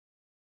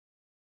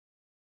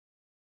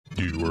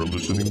You are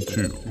listening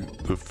to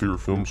the Fear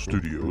Film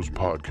Studios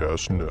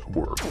Podcast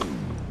Network.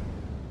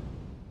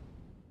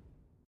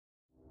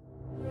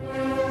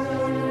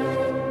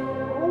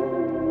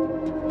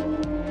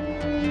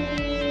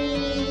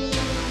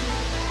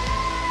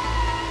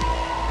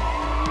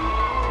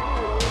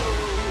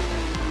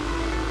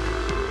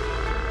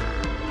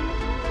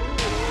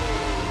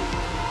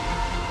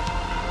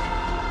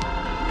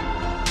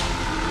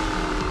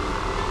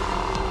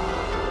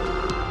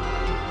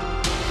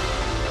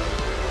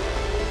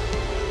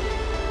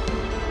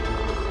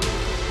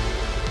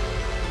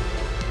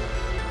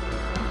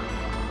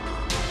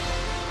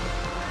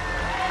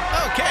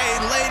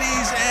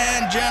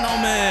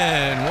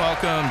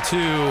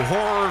 To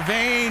Horror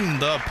Vein,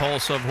 the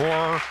Pulse of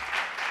Horror.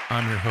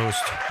 I'm your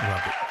host,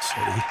 Robert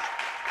City.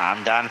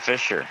 I'm Don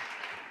Fisher.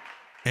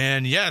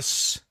 And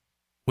yes,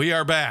 we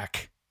are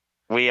back.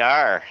 We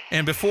are.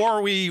 And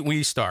before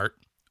we start,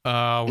 we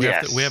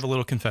have a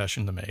little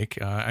confession to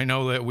make. I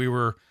know that we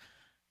were,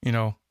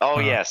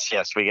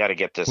 yes, we got to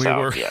get this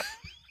out. Yeah.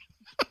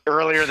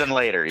 Earlier than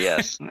later,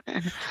 yes.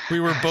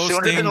 We were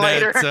boasting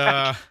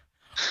that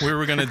we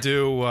were going to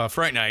do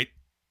Fright Night,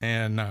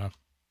 and that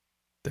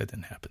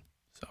didn't happen.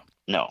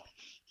 No.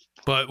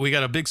 But we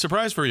got a big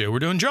surprise for you. We're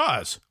doing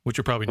Jaws, which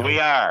you probably know. We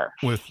are.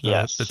 With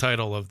the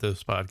title of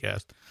this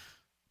podcast.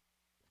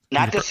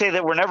 Not to say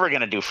that we're never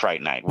going to do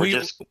Fright Night.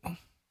 We're just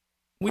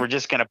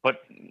going to put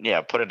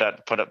a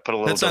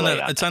little delay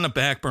on it. It's on the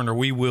back burner.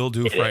 We will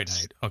do Fright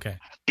Night. Okay.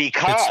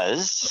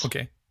 Because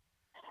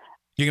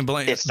you can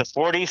blame it's the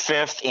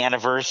 45th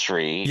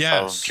anniversary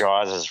of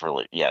Jaws'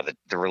 release. Yeah,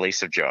 the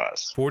release of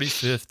Jaws.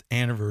 45th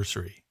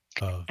anniversary.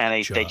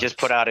 And they just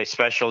put out a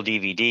special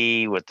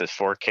DVD with the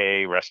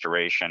 4K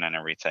restoration and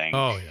everything.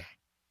 Oh yeah,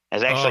 I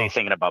was actually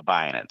thinking about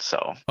buying it.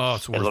 So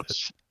it's worth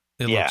it.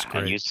 It looks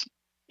great.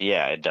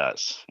 It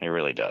does. It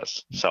really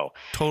does. So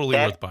totally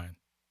worth buying.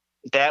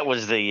 That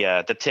was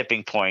the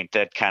tipping point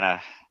that kind of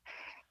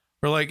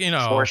we're like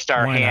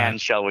 4-star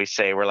hand, shall we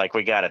say? We're like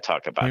we got to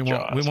talk about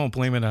Jaws. We won't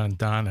blame it on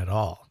Don at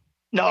all.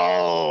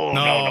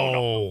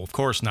 No, of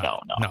course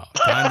not. No.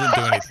 Don didn't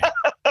do anything.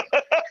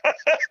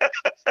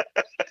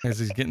 As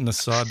he's getting the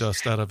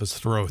sawdust out of his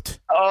throat.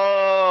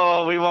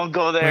 Oh, we won't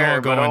go there. We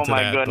won't go into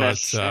my that,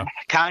 goodness, but,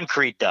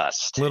 concrete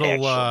dust.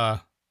 Little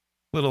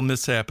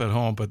mishap at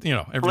home, but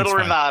little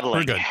remodeling.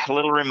 We're good.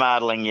 Little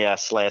remodeling,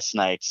 yes, last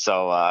night.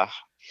 So I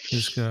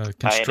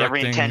had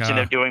every intention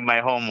of doing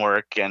my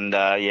homework, and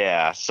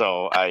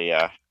so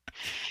I,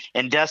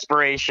 in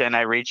desperation,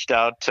 I reached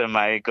out to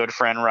my good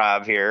friend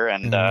Rob here,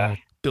 and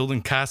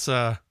building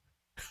casa.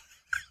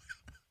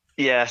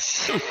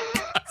 Yes.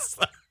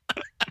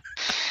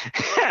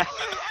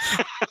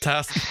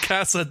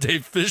 Casa de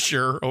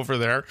Fisher over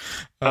there,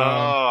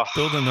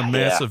 building a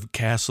massive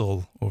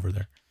castle over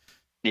there.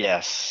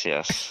 Yes.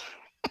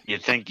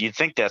 You'd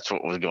think that's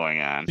what was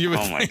going on.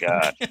 My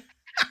God,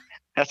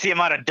 that's the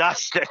amount of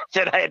dust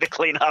that I had to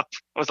clean up.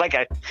 It was like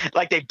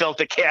they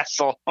built a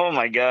castle. Oh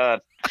my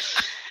God.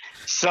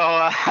 So,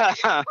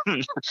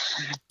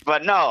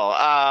 but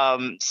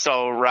no.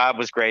 So Rob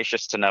was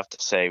gracious enough to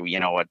say,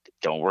 you know what?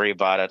 Don't worry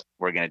about it.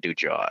 We're going to do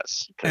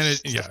Jaws. And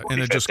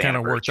it just kind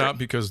of worked out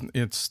because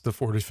it's the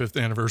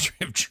 45th anniversary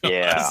of Jaws.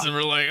 Yeah. And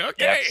we're like,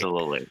 okay.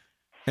 Absolutely.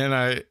 And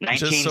I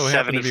just so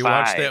happened to be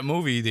watching that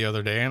movie the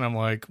other day, and I'm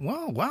like,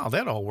 wow,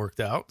 that all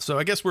worked out. So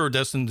I guess we were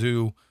destined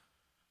to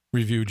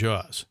review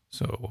Jaws.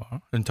 So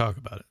and talk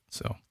about it.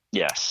 So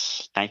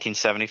yes,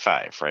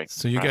 1975, right?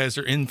 So you guys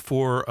are in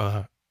for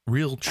a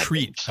real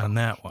treat on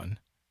that one.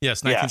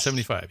 Yes,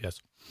 1975. Yes.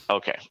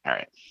 Okay. All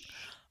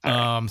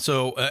right.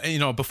 So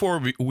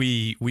before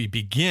we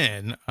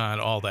begin on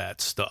all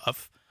that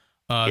stuff,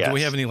 do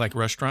we have any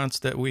restaurants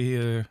that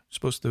we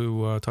supposed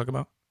to talk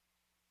about?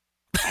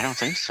 I don't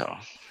think so.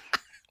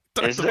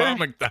 Is there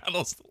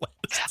McDonald's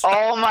list?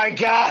 Oh my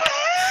God.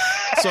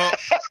 So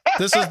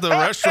this is the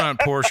restaurant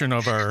portion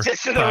of our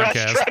This is podcast.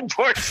 The restaurant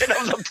portion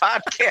of the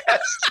podcast.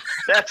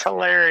 That's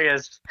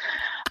hilarious.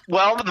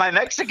 Well, my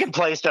Mexican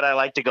place that I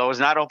like to go is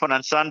not open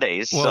on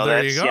Sundays. Well, so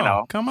there that's, you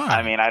go. Come on.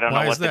 I mean, I don't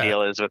know what the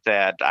deal is with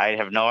that. I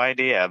have no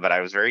idea, but I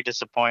was very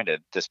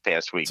disappointed this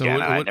past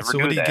weekend. So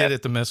what do you get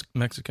at the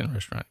Mexican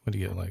restaurant? What do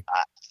you get,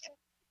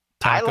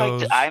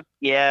 tacos?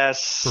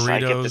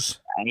 Burritos.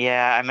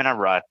 I'm in a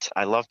rut.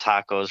 I love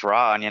tacos,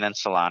 raw onion and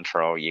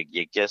cilantro. You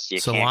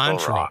can't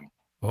go wrong.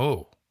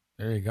 Oh,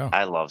 there you go.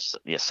 I love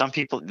some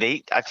people.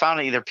 I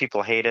found either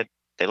people hate it,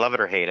 they love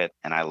it or hate it,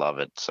 and I love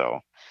it.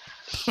 So,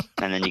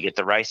 and then you get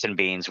the rice and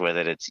beans with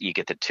it. You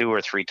get the 2 or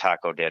 3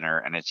 taco dinner,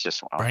 and it's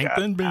just rice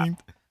and beans.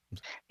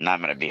 Now I'm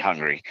going to be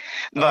hungry,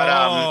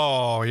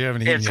 but you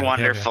haven't eaten it's yet,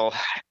 wonderful.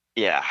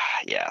 Yeah.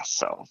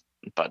 So,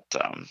 but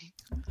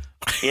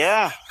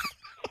yeah,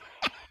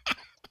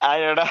 I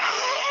don't know.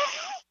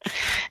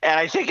 And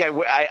I think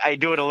I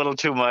do it a little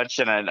too much,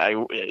 and I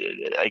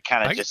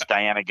kind of just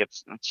Diana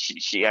gets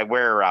I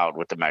wear her out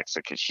with the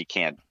Mexican. She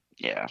can't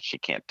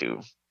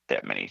do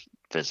that many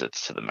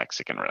visits to the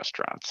Mexican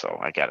restaurant, so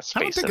I got to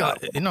space it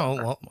out.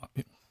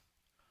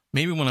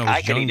 Maybe when I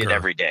was younger, could eat it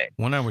every day.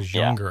 When I was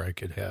younger, I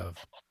could have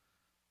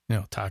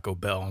Taco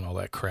Bell and all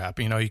that crap.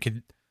 You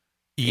could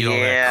eat all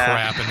that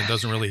crap and it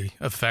doesn't really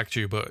affect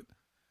you. But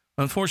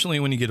unfortunately,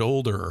 when you get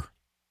older,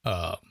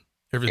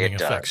 everything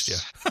affects you.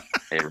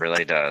 It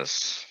really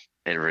does.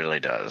 It really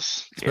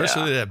does.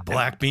 Especially that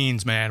black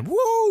beans, man.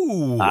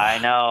 Woo! I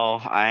know.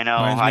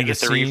 I get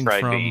the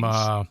refried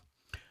beans.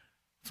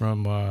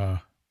 From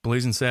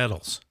Blazing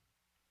Saddles.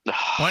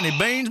 Want any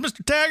beans,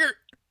 Mr. Taggart?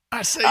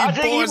 I say I you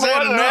think boys you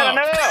had enough.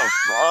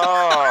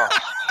 Oh.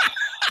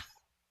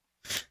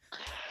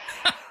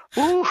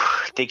 Ooh,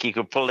 think you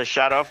could pull the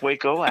shot off,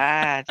 Waco?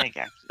 I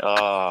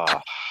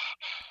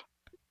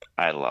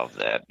love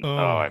that.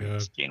 I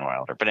miss Gene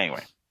Wilder. But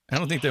anyway. I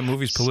don't think that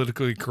movie's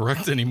politically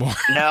correct anymore.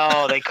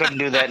 No, they couldn't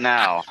do that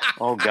now.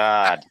 Oh,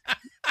 God.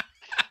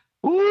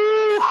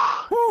 Woo!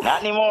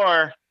 Not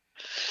anymore.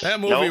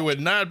 That movie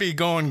would not be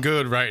going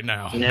good right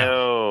now.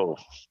 No.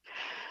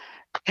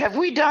 Have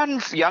we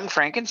done Young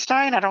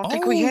Frankenstein? I don't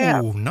think we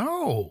have. Oh,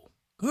 no.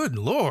 Good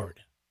Lord.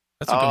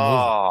 That's a good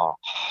movie.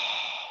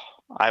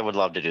 I would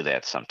love to do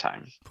that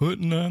sometime.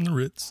 Putting on the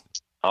Ritz.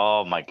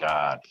 Oh, my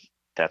God.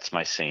 That's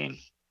my scene.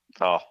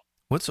 Oh.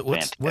 What's her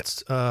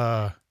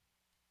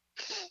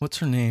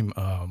name?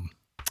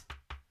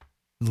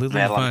 Lily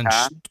Madeline von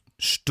Kahn?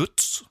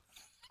 Stutz.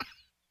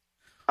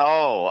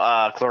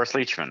 Oh, Cloris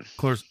Leachman.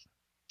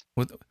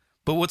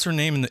 But what's her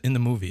name in the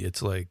movie?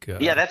 It's like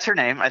that's her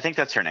name. I think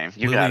that's her name.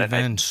 You Lily got it.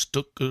 Van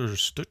Stucker or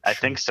Stutz. I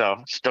think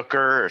so.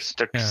 Stucker or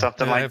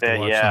something like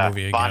that. Yeah,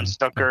 Von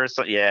Stucker.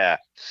 So yeah.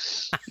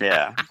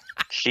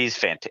 She's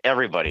fantastic.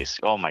 Everybody's.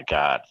 Oh my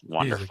God,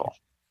 wonderful.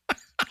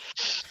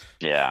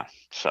 Yeah.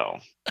 So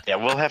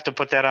we'll have to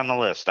put that on the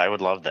list. I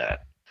would love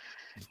that.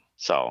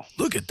 So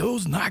look at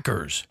those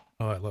knockers.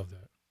 Oh, I love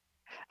that.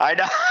 I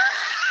know.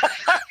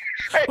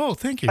 Oh,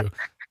 thank you.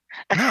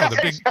 No,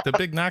 the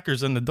big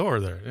knockers on the door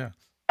there. Yeah.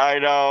 I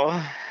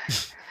know.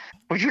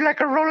 Would you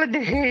like a roll in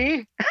the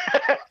hay?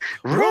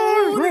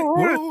 roll in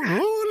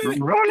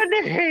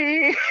the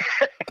hay.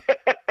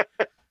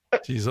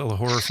 Jeez, all the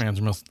horror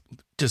fans must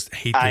just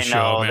hate this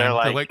show, man. They're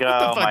like, what the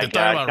fuck? my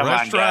God, come on,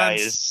 restaurants?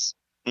 guys.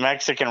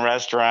 Mexican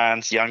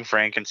restaurants, Young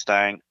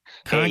Frankenstein.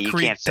 Hey, you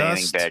can't say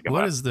anything bad about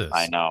What is this?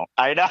 I know.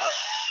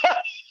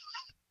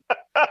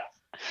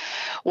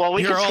 Well,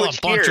 we You're can all switch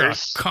a bunch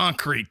gears. of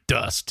concrete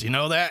dust. You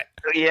know that?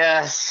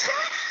 Yes.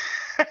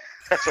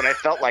 That's what I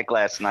felt like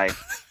last night.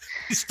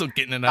 You're still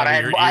getting it out of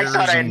your ears. I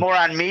thought I had more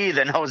on me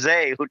than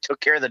Jose, who took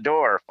care of the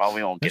door. Well,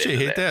 we won't get into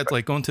that. I hate that. It's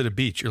like going to the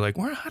beach. You're like,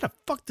 how the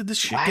fuck did this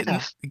shit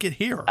get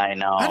here? I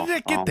know. How did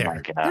that get there?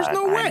 My God, There's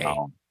no way.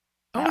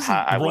 I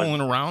wasn't rolling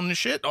wouldn't. around and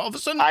shit. All of a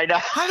sudden, I know.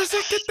 How does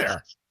that get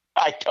there?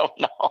 I don't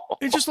know.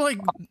 It's just like,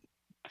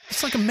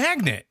 it's like a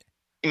magnet.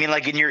 You mean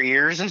like in your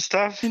ears and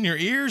stuff? In your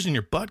ears and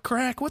your butt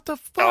crack? What the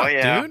fuck,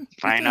 dude?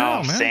 I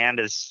know. Hell, Sand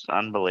is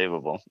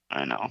unbelievable.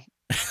 I know.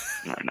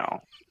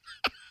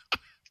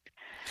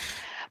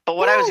 But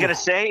what I was going to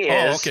say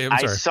is,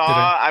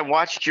 I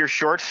watched your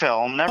short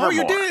film, Nevermore. Oh,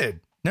 you did?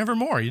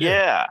 Nevermore, you did?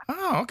 Yeah.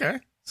 Oh, okay.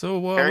 So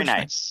very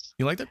nice.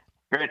 You liked it?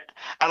 Great.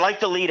 I like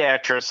the lead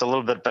actress a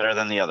little bit better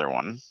than the other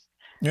one.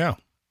 Yeah.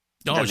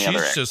 Oh,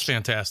 she's just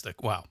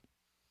fantastic. Wow.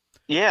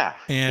 Yeah.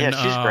 And,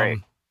 she's great.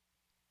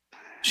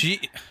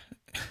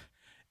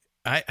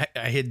 I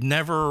had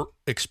never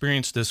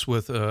experienced this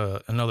with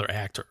another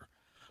actor,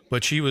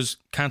 but she was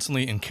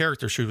constantly in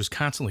character. She was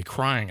constantly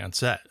crying on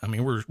set. I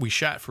mean, we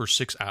shot for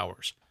 6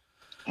 hours.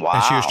 Wow.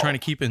 And she was trying to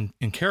keep in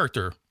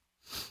character.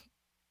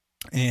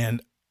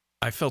 And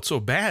I felt so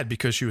bad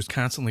because she was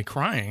constantly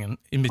crying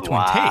in between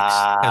takes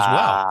as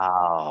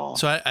well.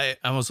 So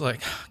I was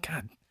like,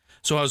 God.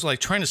 So I was like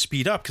trying to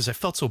speed up because I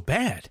felt so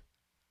bad.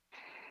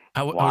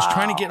 I was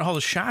trying to get all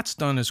the shots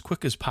done as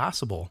quick as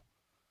possible.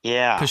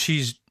 Yeah. Because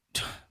she's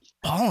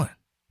bawling.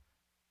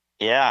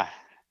 Yeah.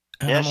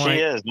 And she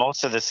is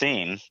most of the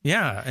scene.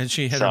 Yeah. And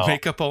she had her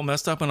makeup all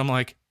messed up. And I'm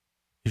like,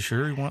 you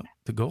sure you want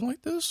to go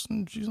like this?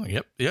 And she's like,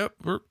 yep.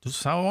 This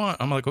is how I want.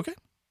 I'm like, okay,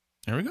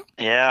 here we go.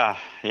 Yeah.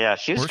 Yeah.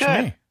 She was Works good.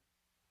 For me.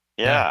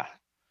 Yeah.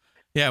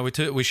 Yeah.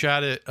 We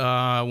shot it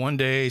one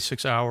day,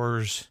 6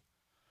 hours.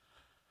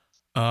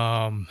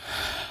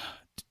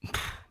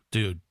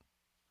 Dude,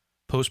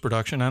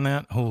 post-production on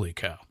that. Holy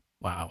cow.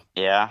 Wow.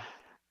 Yeah.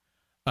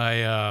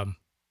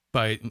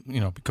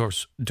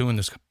 Because doing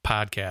this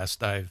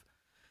podcast, I've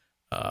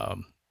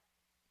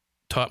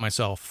taught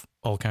myself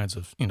all kinds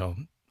of,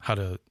 how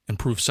to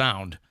improve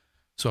sound.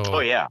 So, so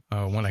I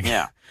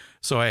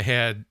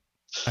had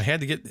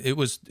to get, it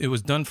was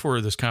done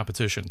for this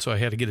competition. So I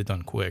had to get it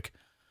done quick.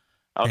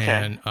 Okay.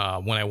 And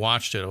when I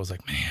watched it, I was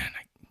like, man,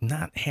 I'm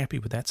not happy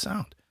with that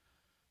sound.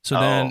 So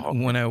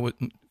then when I was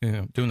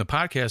doing the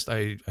podcast,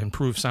 I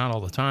improved sound all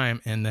the time.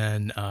 And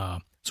then,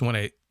 so when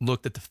I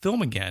looked at the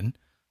film again, I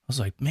was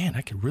like, man,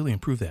 I could really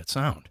improve that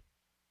sound.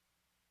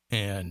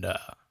 And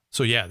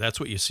so, yeah, that's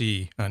what you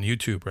see on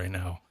YouTube right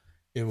now.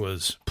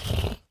 The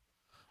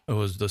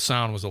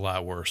sound was a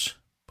lot worse,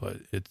 but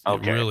it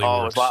really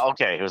works.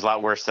 It was a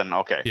lot worse than,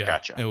 yeah,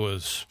 gotcha. It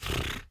was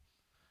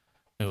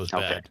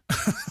bad.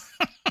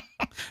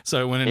 So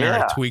I went in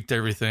there, I tweaked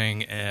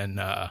everything, and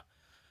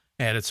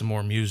added some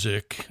more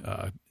music.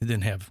 It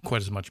didn't have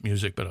quite as much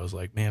music, but I was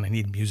like, man, I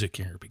need music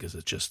here because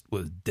it just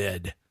was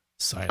dead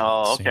silence.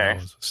 Oh, okay.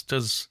 It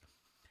does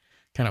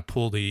kind of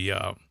pull the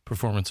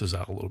performances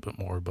out a little bit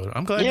more. But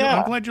I'm glad. Yeah.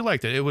 I'm glad you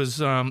liked it. It was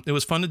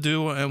fun to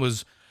do. It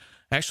was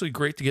actually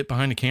great to get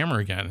behind the camera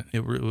again.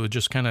 It was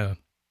just kind of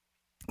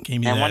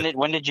gave me. And that.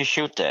 when did you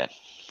shoot that?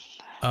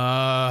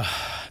 I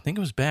think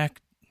it was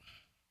back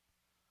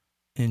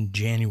in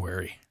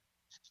January.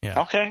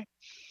 Yeah. Okay.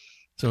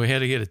 So we had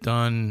to get it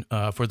done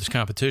for this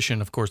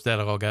competition. Of course, that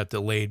all got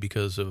delayed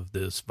because of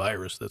this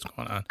virus that's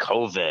going on.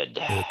 COVID.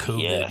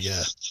 COVID,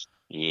 Yes.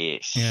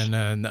 Yes. And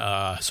then,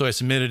 so I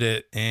submitted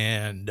it,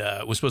 and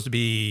it was supposed to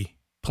be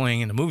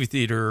playing in the movie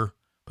theater,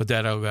 but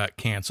that all got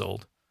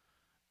canceled.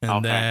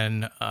 And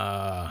then,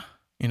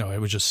 it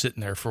was just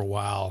sitting there for a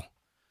while.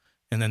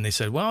 And then they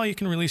said, well, you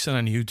can release it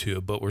on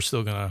YouTube, but we're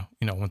still going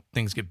to, when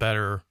things get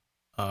better,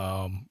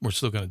 we're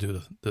still going to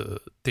do the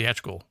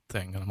theatrical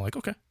thing. And I'm like,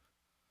 okay.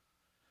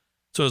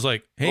 So I was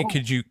like, hey,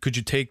 could you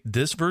take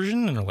this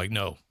version? And they're like,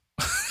 no.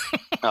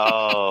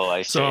 Oh,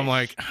 I see. So I'm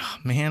like, oh,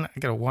 man, I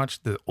got to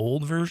watch the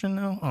old version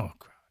now? Oh,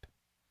 God.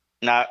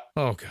 Now,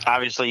 Oh, God.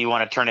 obviously, you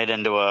want to turn it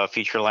into a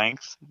feature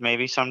length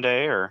maybe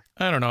someday, or?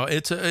 I don't know.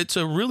 It's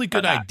a really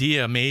good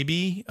idea,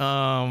 maybe.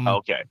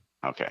 Okay.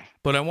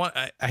 But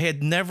I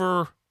had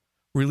never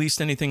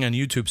released anything on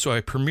YouTube, so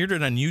I premiered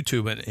it on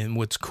YouTube. And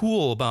what's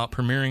cool about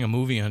premiering a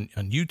movie on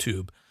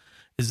YouTube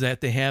is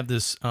that they have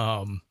this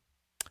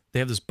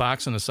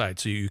box on the side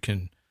so you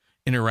can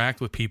interact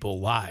with people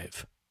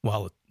live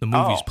while the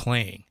movie's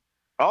playing.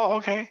 Oh,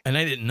 okay. And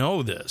I didn't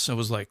know this. It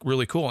was like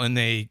really cool. And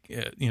they,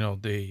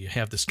 they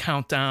have this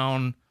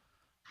countdown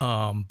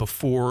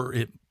before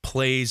it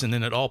plays, and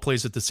then it all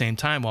plays at the same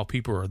time while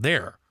people are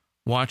there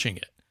watching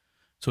it.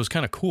 So it's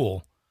kind of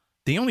cool.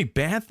 The only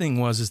bad thing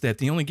is that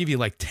they only give you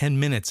like 10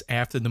 minutes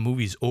after the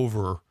movie's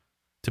over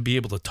to be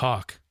able to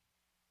talk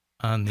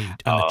on the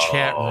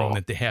chat room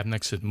that they have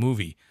next to the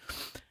movie.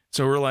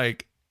 So we're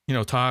like,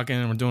 talking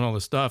and we're doing all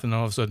this stuff, and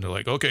all of a sudden they're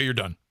like, okay, you're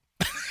done.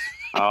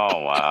 Oh,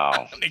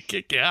 wow. And they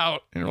kick you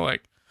out, and you're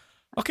like,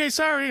 okay,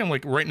 sorry. I'm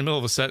like right in the middle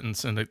of a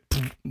sentence, and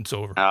it's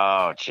over.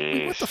 Oh,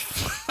 jeez. What the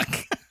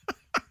fuck?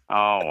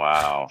 Oh,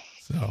 wow.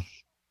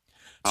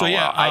 So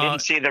yeah, wow. I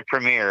didn't see the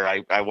premiere.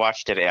 I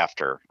watched it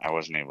after. I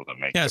wasn't able to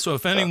make it. Yeah, so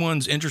if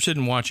anyone's interested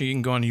in watching, you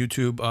can go on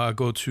YouTube.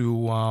 Go to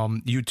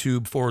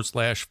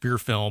YouTube.com/Fear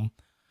Film,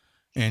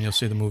 and you'll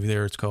see the movie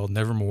there. It's called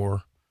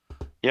Nevermore.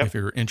 Yep. If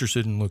you're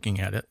interested in looking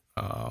at it.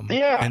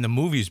 Yeah. And the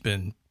movie's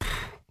been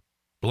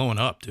blowing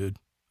up, dude.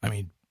 I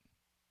mean,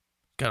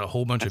 got a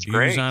whole bunch of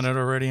views on it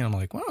already. And I'm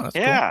like, wow, that's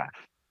cool.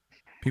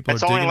 People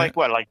it's are only digging like it.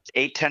 what, like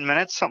 8-10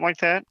 minutes, something like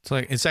that?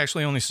 It's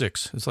actually only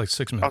 6. It's like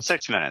 6 minutes. Oh,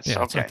 6 minutes.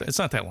 Yeah, okay. it's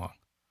not that long.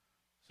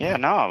 Yeah,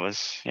 no,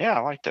 I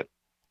liked it.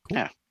 Cool.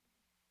 Yeah.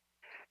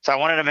 So I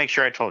wanted to make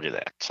sure I told you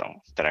that,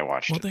 that I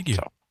watched it. Well, thank you.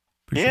 So.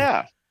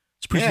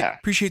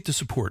 Appreciate the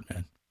support,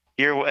 man.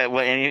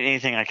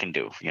 Anything I can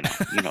do, you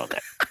know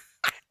that.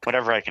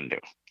 Whatever I can do.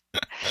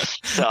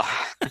 So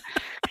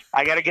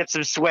I got to get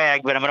some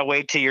swag, but I'm going to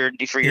wait for your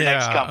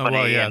next company.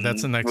 Well, yeah,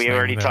 that's the next We thing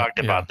already there. talked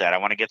about that. I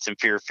want to get some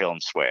Fear Film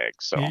swag.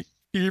 So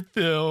Fear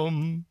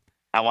Film.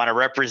 I want to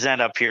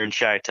represent up here in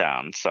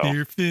Chi-Town. So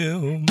Fear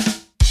Film.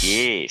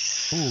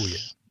 Yes. Oh yeah.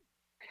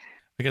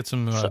 I got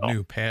some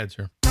new pads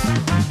here.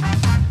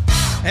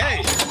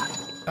 Hey.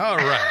 All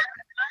right.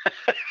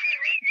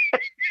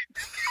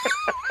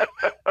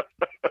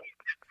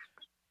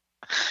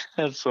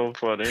 That's so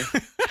funny.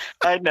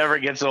 It never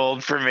gets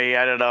old for me.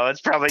 I don't know.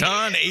 It's probably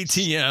Don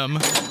ATM.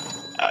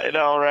 I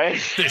know, right?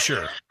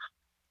 Fisher.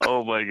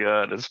 Oh my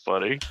God, it's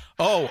funny.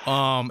 Oh,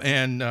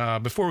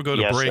 and before we go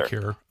to break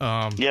here,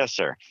 yes,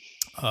 sir.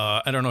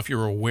 I don't know if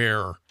you're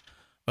aware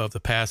of the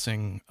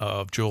passing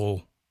of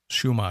Joel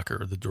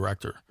Schumacher, the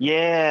director.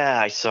 Yeah,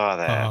 I saw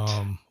that.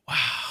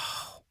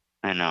 Wow.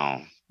 I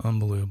know.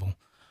 Unbelievable.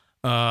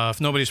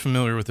 If nobody's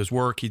familiar with his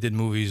work, he did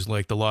movies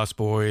like The Lost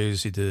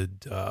Boys. He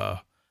did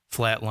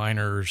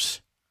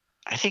Flatliners.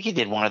 I think he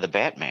did one of the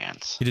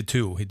Batmans. He did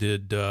 2. He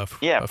did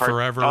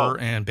Forever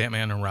and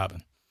Batman and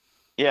Robin.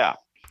 Yeah.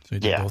 So he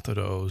did both of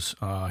those.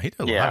 He did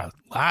a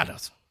lot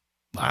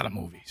of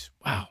movies.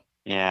 Wow.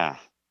 Yeah.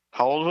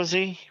 How old was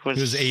he? He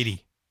was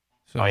 80.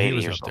 So 80 he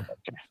was years up there.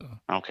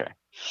 old. Okay.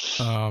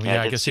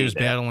 I guess he was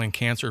battling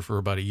cancer for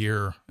about a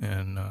year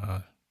and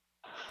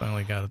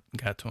finally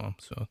got to him.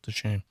 So it's a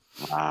shame.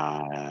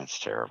 Wow, that's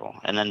terrible.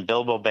 And then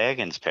Bilbo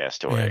Baggins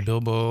passed away. Yeah,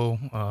 Bilbo.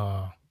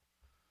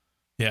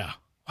 Yeah.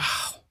 Wow.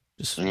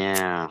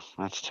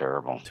 That's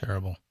terrible.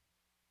 Terrible.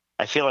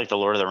 I feel like the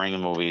Lord of the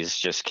Rings movies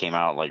just came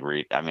out I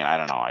don't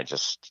know.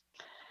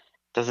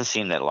 Doesn't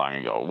seem that long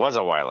ago. It was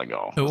a while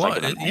ago.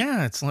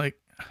 It's like,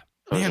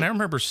 man, I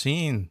remember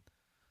seeing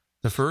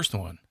the first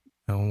one.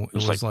 It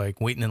was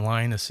like waiting in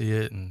line to see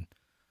it, and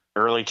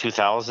early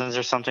 2000s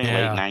or something,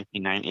 late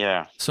 1990.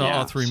 Yeah. Saw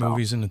all 3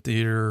 movies in the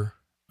theater.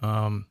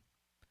 And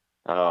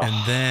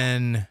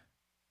then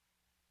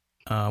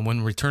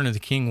when Return of the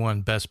King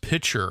won Best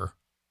Picture,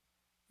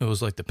 it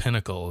was like the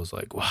pinnacle. It was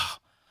like, wow.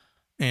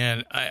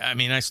 And I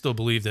mean, I still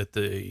believe that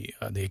the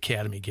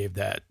Academy gave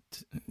that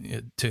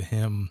to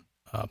him,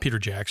 Peter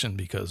Jackson,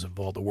 because of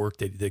all the work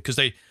they did. Because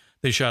they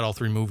shot all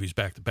 3 movies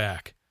back to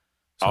back.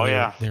 So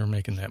they were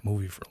making that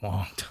movie for a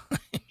long time.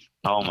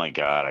 Oh my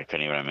God, I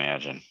couldn't even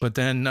imagine. But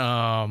then,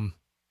 and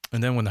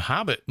then when the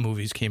Hobbit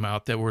movies came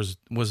out, that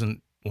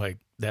wasn't like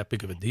that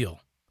big of a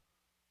deal.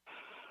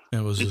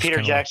 It was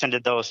Peter Jackson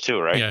did those too,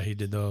 right? Yeah, he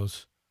did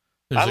those.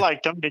 I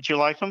liked them. Did you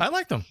like them? I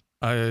liked them.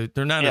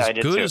 They're not as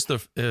good as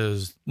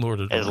Lord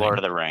of the Rings. Lord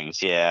of the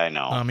Rings. Yeah, I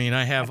know. I mean,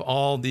 I have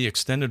all the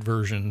extended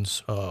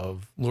versions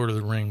of Lord of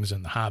the Rings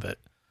and The Hobbit.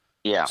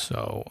 Yeah.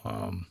 So,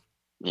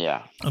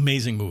 yeah.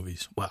 Amazing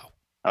movies. Wow.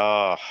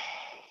 Oh,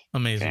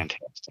 amazing.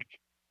 Fantastic.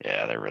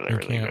 Yeah, they're really, you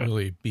really can't good.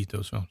 really beat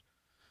those films.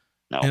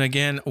 No. And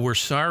again, we're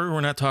sorry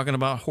we're not talking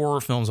about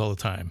horror films all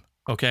the time.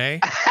 Okay.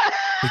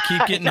 We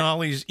keep getting all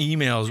these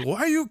emails.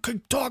 Why are you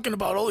talking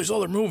about all these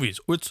other movies?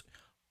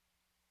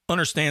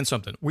 Understand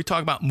something. We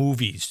talk about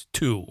movies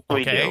too.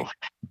 Okay. We do.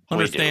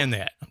 Understand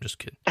that. I'm just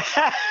kidding.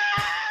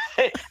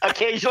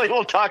 Occasionally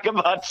we'll talk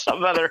about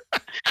some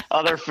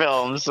other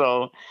films.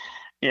 So,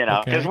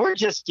 because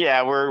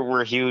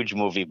we're huge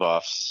movie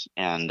buffs,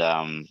 and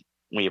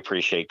we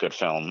appreciate good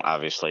film,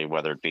 obviously,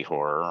 whether it be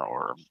horror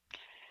or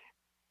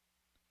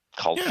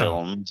cult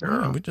films.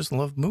 Or we just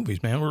love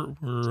movies, man. We're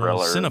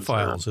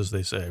cinephiles, as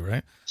they say,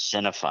 right?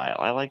 Cinephile.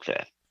 I like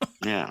that.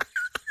 Yeah.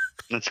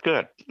 That's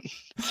good.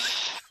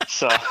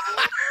 So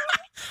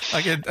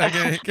I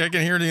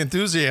can hear the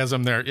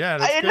enthusiasm there. Yeah,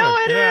 that's good. No,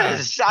 it yeah.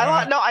 is.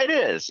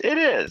 It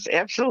is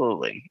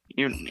absolutely.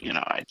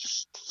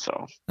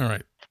 So. All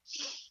right,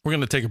 we're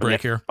gonna take a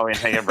break here. Oh, we're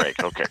gonna take a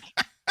break. Okay.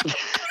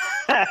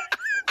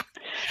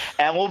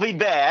 And we'll be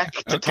back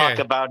to talk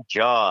about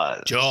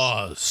Jaws.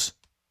 Jaws.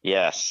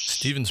 Yes.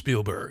 Steven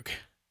Spielberg.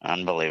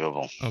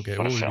 Unbelievable. Okay,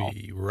 we'll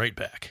be right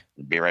back.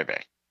 Be right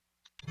back.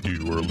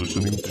 You are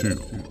listening to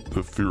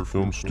the Fear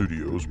Film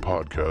Studios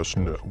Podcast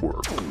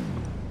Network.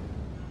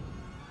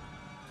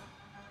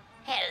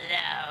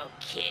 Hello,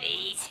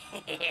 kitties.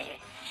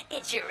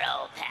 It's your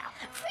old pal,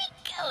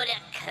 Freako the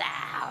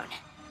Clown.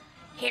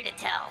 Here to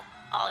tell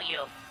all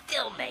you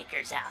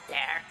filmmakers out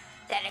there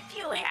that if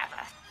you have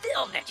a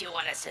film that you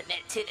want to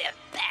submit to the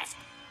best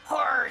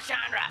horror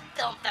genre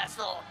film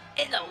festival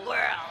in the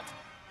world,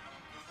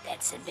 then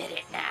submit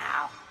it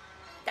now.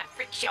 The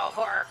Freak Show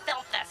Horror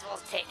Film Festival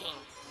is taking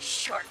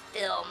short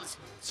films,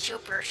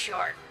 super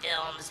short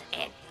films,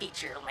 and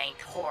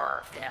feature-length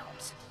horror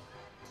films.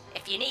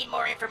 If you need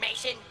more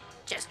information,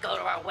 just go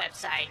to our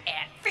website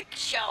at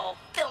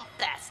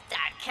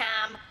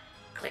freakshowfilmfest.com,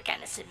 click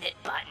on the submit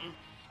button,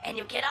 and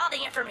you'll get all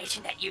the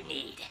information that you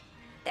need.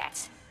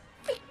 That's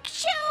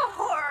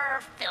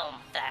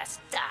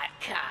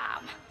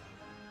freakshowhorrorfilmfest.com.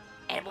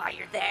 And while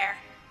you're there,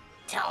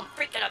 tell them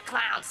Freaking a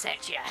Clown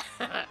sent you.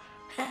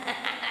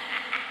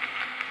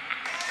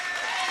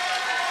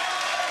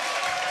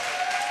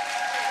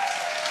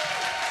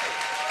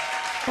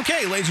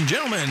 Okay, ladies and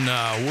gentlemen,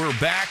 we're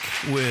back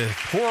with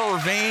Horror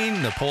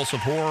Vein, the Pulse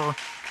of Horror.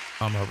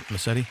 I'm Robert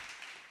Massetti.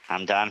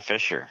 I'm Don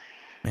Fisher.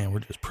 Man,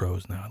 we're just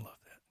pros now. I love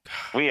that.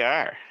 God. We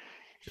are.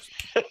 Just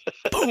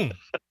boom,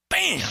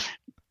 bam.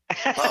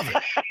 Love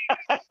it.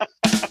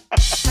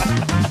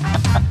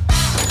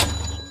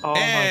 Oh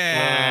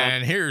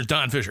and here's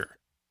Don Fisher.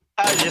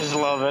 I just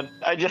love it.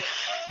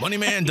 Money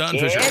Man Don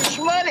Fisher. Cash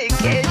money,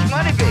 baby.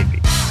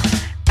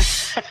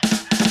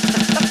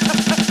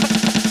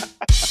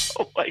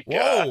 Oh my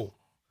God. Whoa.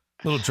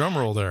 Little drum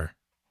roll there.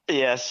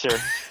 Yes, sir.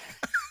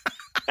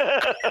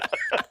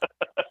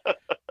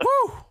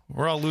 Woo.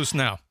 We're all loose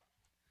now.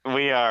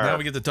 We are. Now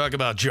we get to talk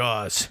about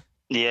Jaws.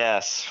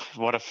 Yes.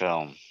 What a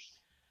film.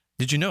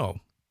 Did you know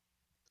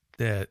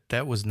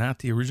that was not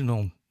the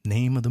original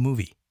name of the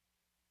movie?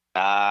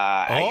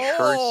 I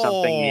heard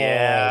something.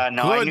 Yeah.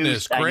 No, I knew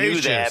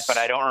that, but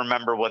I don't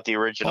remember what the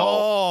original.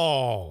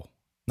 Oh.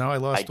 Now I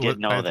lost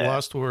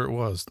lost where it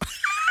was.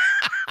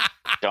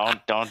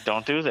 Don't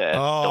do that.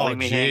 Oh, don't leave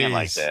me hanging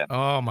like that.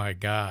 Oh my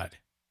God.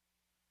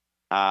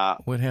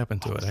 What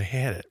happened to it? I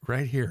had it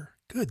right here.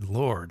 Good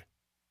Lord.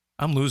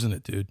 I'm losing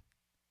it, dude.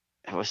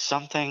 It was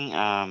something.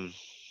 Oh,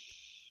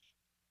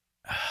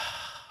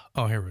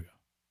 here we go.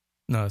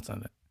 No, that's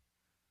not it.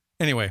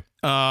 Anyway,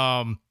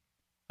 I'll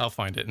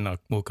find it and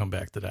we'll come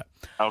back to that.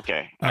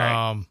 Okay.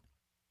 All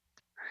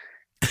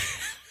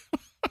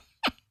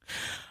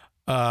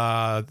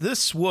right.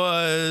 This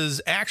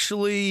was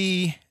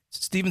actually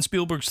Steven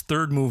Spielberg's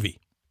third movie.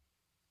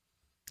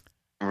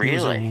 Really? He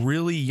was a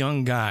really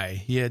young guy.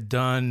 He had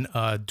done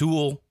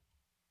Duel,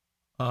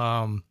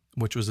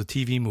 which was a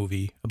TV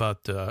movie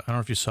about, I don't know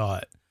if you saw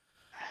it.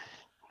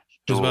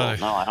 It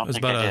was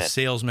about a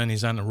salesman.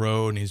 He's on the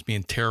road and he's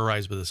being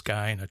terrorized by this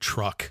guy in a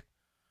truck.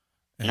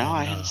 And, no,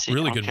 I didn't see it.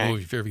 Really good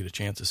movie. If you ever get a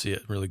chance to see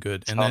it, really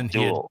good. And then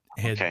Duel.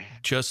 he had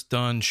just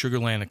done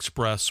Sugarland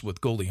Express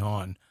with Goldie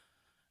Hawn.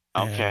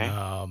 Okay.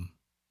 And,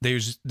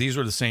 these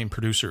were the same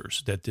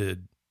producers that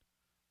did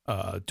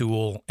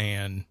Duel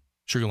and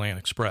Sugarland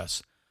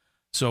Express.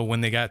 So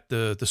when they got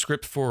the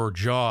script for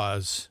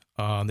Jaws,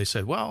 they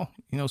said, well,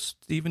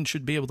 Steven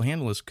should be able to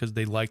handle this because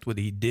they liked what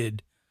he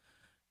did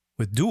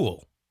with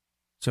Duel.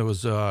 So it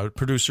was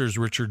producers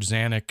Richard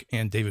Zanuck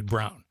and David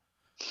Brown.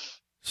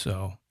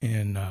 So,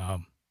 and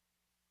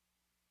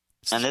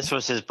this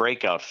was his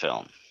breakout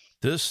film.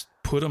 This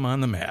put him on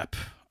the map.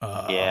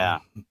 Yeah,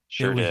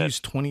 sure did. He's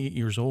 28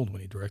 years old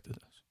when he directed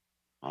this.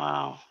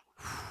 Wow.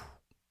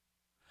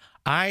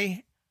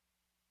 I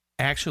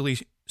actually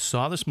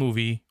saw this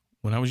movie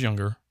when I was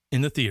younger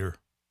in the theater.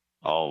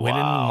 Oh, wow. Waited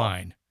in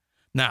line.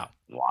 Now,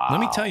 let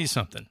me tell you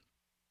something.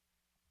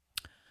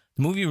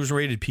 The movie was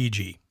rated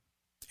PG,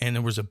 and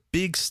there was a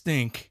big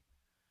stink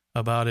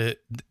about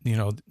it. You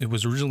know, it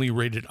was originally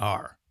rated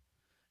R,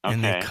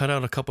 and they cut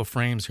out a couple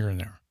frames here and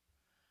there.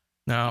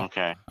 Now,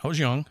 I was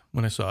young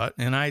when I saw it,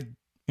 and I,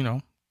 you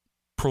know,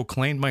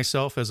 proclaimed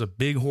myself as a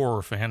big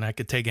horror fan. I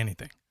could take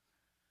anything.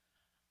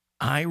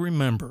 I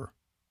remember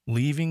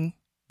leaving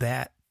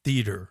that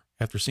theater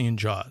after seeing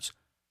Jaws,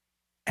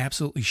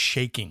 absolutely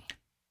shaking.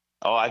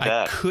 Oh, I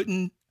bet.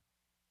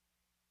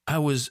 I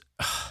was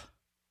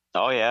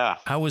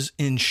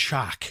in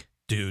shock,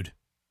 dude.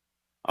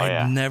 Oh,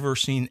 I'd never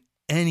seen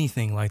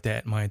anything like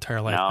that in my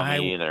entire life. No,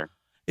 me either.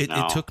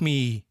 It took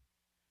me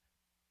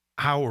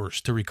hours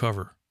to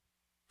recover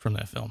from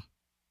that film.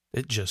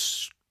 It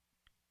just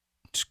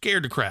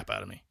scared the crap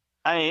out of me.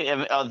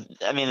 I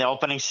mean, the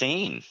opening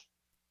scene.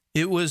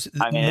 It was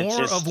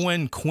more of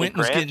when Quint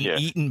was getting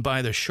eaten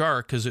by the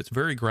shark, because it's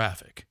very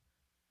graphic.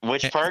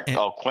 Which part?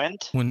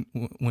 Quint? When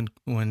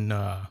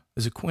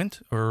is it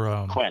Quint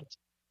or Quint?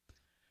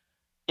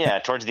 Yeah,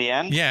 towards the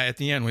end. Yeah, at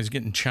the end when he's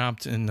getting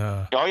chomped and.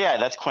 Oh yeah,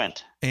 that's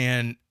Quint.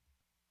 And.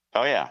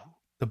 Oh yeah.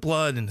 The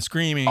blood and the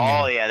screaming.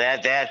 Oh yeah,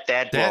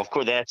 that. Well, of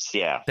course, that's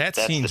That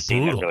scene's the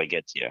scene brutal. That really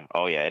gets you.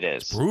 Oh yeah, it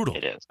is. It's brutal.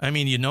 It is. I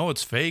mean, you know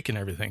it's fake and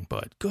everything,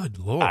 but good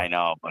Lord. I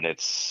know, but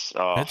it's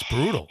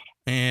brutal,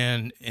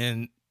 and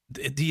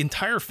the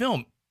entire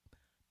film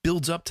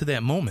builds up to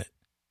that moment.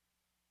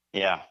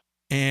 Yeah.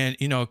 And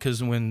you know,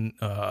 because when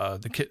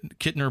the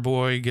Kittner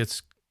boy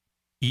gets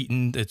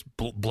eaten, it's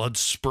blood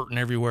spurting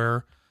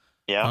everywhere.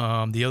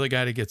 Yeah. The other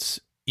guy that gets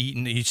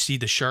eaten, you see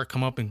the shark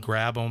come up and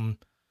grab him.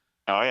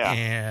 Oh yeah.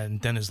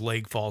 And then his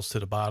leg falls to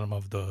the bottom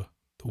of the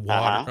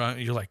water.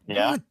 You're like,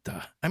 what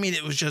the? I mean,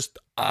 it was just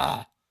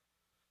Oh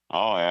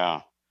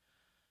yeah.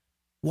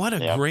 What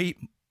a great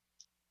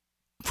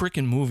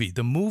freaking movie.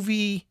 The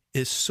movie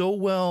is so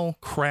well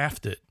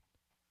crafted.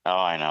 Oh,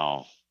 I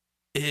know.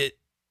 The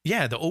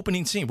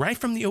opening scene, right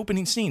from the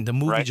opening scene, the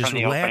movie just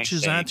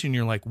latches onto you and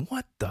you're like,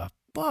 what the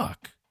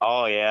fuck?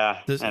 Oh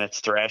yeah. And it's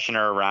thrashing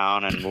her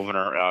around and moving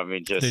her. I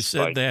mean, just they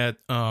said that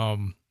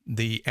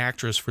the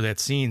actress for that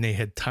scene, they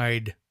had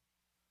tied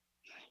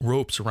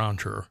ropes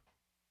around her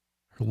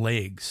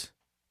legs,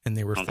 and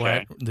they were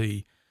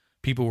the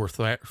people were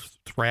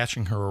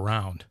thrashing her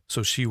around,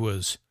 so she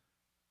was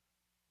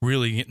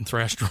really getting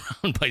thrashed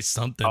around by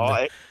something.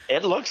 Oh,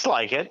 it looks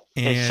like it.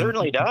 It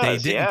certainly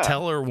does. They didn't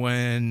tell her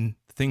when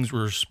things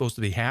were supposed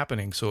to be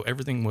happening, so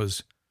everything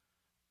was,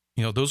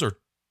 you know, those are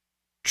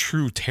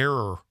true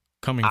terror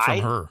coming from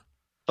her.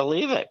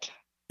 Believe it.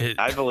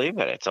 I believe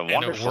it. It's a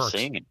wonderful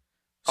scene.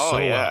 Oh,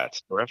 yeah.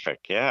 It's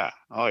terrific. Yeah.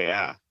 Oh,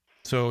 yeah.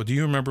 So do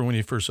you remember when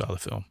you first saw the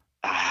film?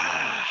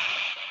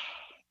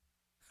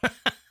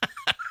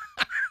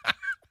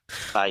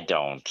 I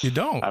don't. You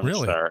don't? I'm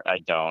really? Sorry. I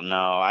don't.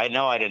 No. I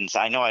know I didn't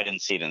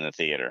see it in the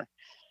theater.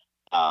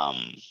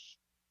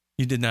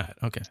 You did not?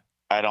 Okay.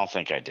 I don't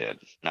think I did.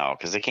 No,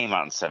 because it came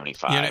out in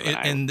 75.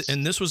 Yeah, and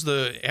this was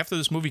after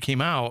this movie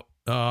came out,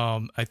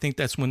 I think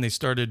that's when they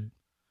started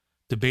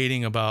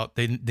debating about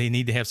they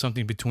need to have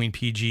something between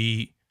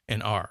PG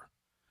and R.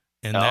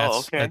 And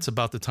that's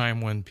about the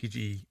time when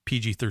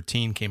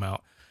PG-13 came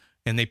out.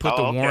 And they put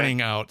the warning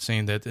out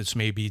saying that this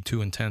may be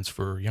too intense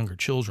for younger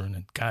children.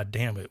 And God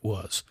damn, it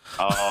was.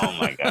 Oh,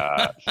 my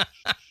God.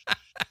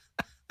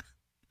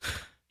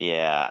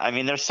 Yeah. I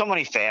mean, there's so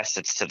many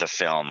facets to the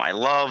film. I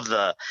love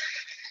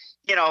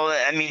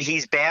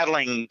he's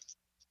battling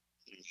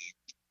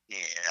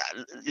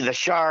the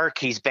shark.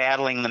 He's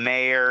battling the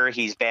mayor.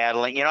 He's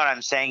battling, you know what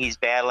I'm saying? He's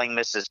battling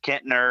Mrs.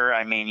 Kittner.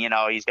 I mean, you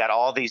know, he's got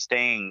all these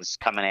things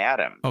coming at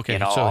him. Okay.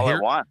 So all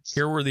at once.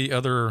 Here were the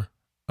other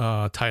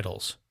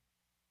titles.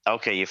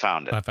 Okay. You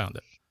found it. I found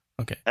it.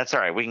 Okay. That's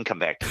all right. We can come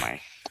back to my,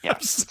 yeah.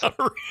 I'm sorry.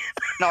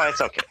 No,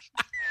 it's okay.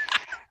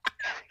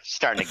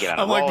 Starting to get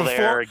on a roll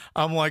there.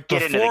 I'm like,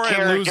 get into the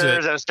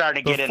characters. I'm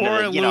starting to get into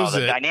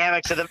the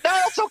dynamics of the. No,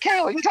 it's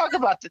okay. We can talk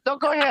about it. No,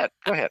 go ahead.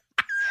 Go ahead.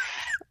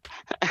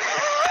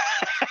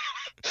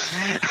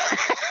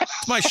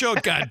 It's my show.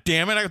 God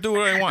damn it! I can do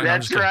what I want.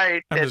 That's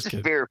right. It's a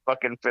beer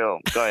fucking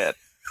film. Go ahead.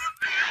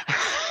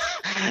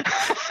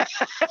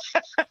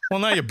 Well,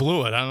 now you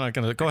blew it. I'm not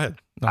gonna. Go ahead.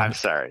 No, I'm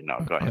sorry. No,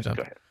 go ahead.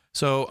 Go ahead.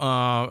 So,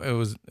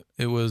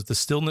 it was The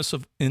Stillness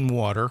in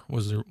Water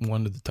was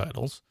one of the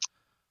titles.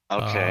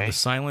 Okay. The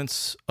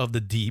Silence of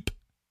the Deep.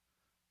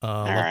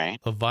 All right.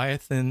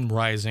 Leviathan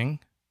Rising,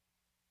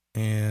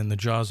 and The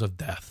Jaws of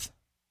Death.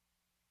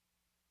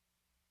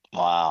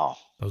 Wow.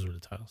 Those were the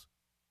titles.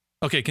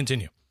 Okay,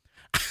 continue.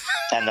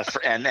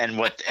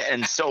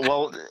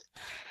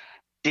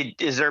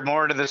 Is there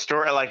more to the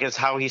story? Like, is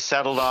how he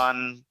settled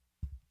on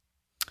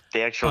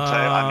the actual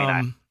title?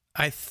 I mean,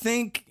 I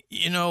think,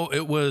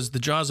 it was the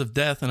Jaws of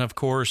Death. And of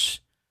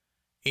course,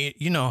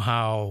 you know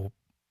how,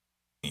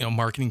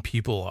 marketing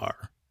people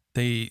are.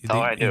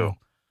 I do.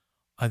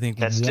 I think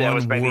that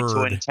was maybe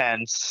too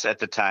intense at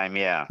the time.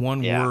 Yeah.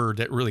 One word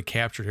that really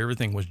captured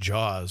everything was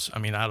Jaws. I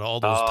mean, out of all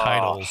those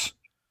titles,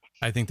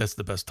 I think that's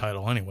the best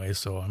title anyway.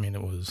 So, I mean,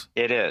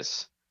 it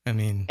is. I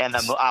mean, and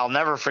I'll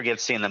never forget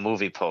seeing the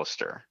movie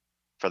poster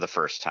for the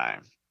first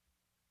time.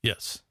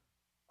 Yes.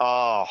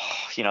 Oh,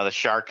 the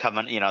shark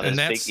coming,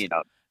 this big,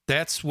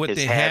 That's what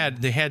they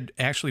had. They had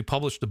actually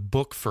published the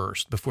book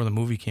first before the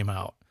movie came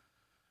out.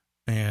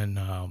 And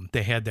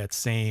they had that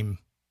same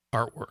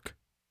artwork.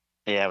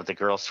 Yeah, with the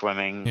girl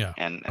swimming. Yeah,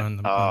 and on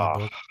the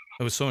book.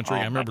 It was so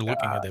intriguing. I remember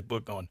looking at that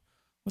book going,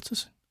 what's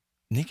this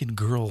naked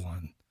girl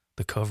on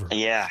the cover?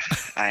 Yeah,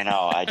 I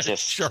know. I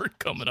just... shark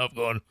coming up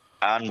going...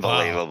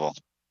 Unbelievable. Wow.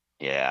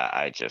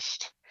 Yeah,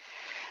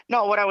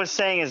 No, what I was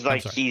saying is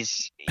like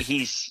he's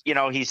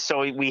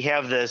we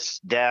have this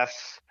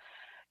death,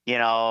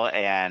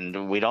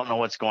 and we don't know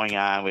what's going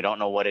on. We don't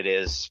know what it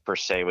is per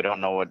se. We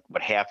don't know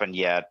what happened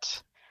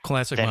yet.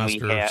 Classic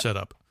monster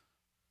setup.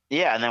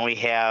 Yeah, and then we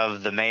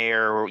have the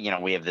mayor.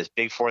 We have this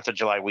big 4th of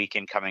July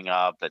weekend coming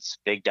up. That's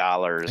big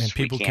dollars. And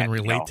people can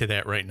relate to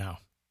that right now.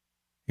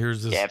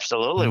 Here's this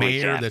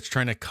mayor that's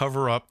trying to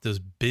cover up this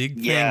big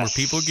thing where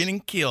people are getting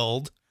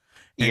killed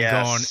and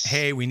going,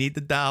 hey, we need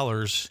the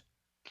dollars.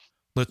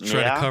 Let's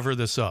try to cover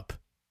this up.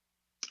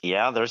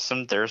 Yeah, there's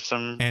some,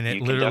 and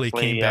it literally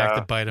came back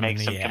to bite him in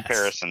the ass. Make some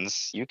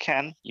comparisons. You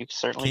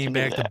certainly came can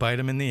back do that. to bite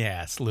him in the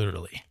ass,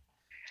 literally.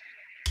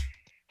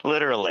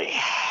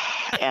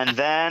 And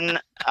then,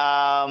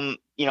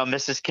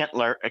 Mrs.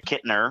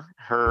 Kittner,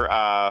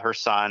 her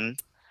son,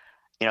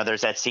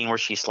 there's that scene where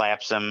she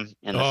slaps him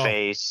in the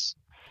face.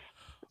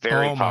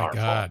 Very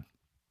powerful. My God.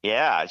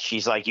 Yeah,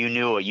 she's like, you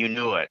knew it.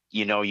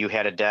 You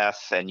had a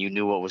death, and you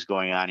knew what was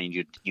going on, and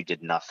you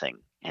did nothing.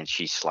 And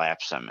she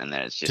slaps him, and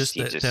then it's just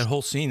that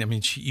whole scene. I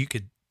mean, you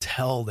could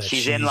tell that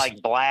she's in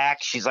like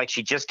black. She's like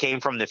she just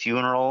came from the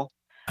funeral.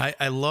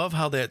 I love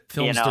how that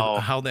film,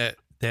 how that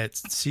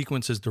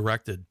sequence is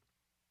directed,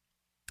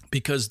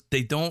 because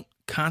they don't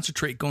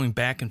concentrate going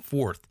back and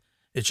forth.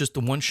 It's just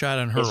the one shot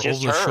on her over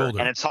the shoulder,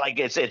 and it's like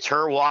it's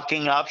her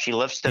walking up. She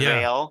lifts the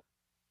veil.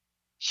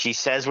 She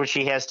says what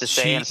she has to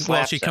say and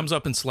slaps she comes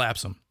up and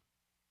slaps him.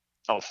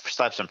 Oh,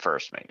 slaps him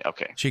first, maybe.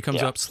 Okay. She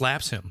comes up,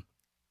 slaps him,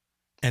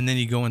 and then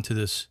you go into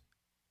this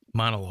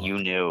monologue. You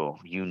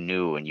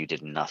knew, and you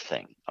did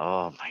nothing.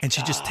 Oh, my God. And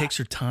she just takes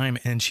her time,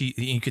 and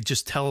you could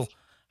just tell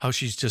how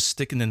she's just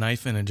sticking the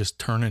knife in and just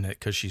turning it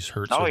because she's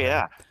hurt so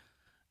bad.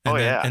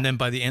 And then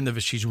by the end of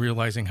it, she's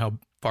realizing how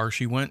far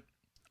she went,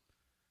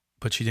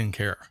 but she didn't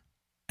care.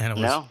 And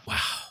it was, wow.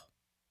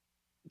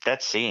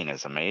 That scene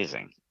is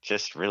amazing.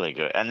 Just really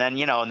good. And then,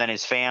 and then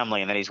his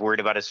family, and then he's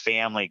worried about his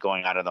family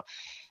going out of the...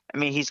 I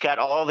mean, he's got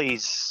all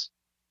these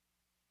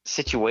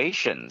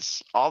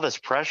situations, all this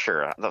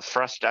pressure,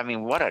 I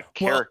mean, what a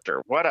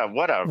character. What a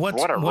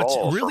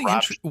role really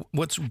for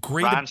what's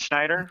great... Ron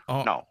Schneider?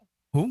 No.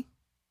 Who?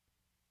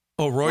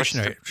 Oh, Roy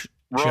Schneider.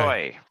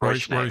 Roy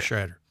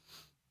Schneider.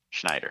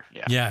 Schneider,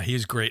 yeah. Yeah,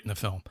 he's great in the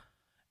film.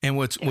 And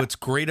what's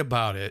great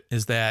about it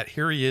is that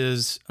here he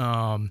is...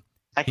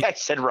 I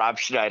said Rob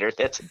Schneider.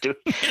 That's a Duke.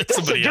 It's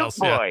somebody else.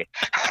 Boy.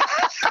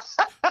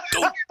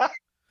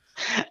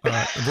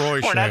 Roy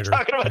We're Schneider. not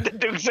talking about the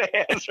Dukes of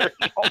Hazzard.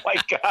 Oh my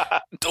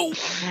God.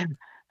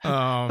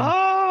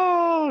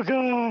 Oh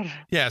God.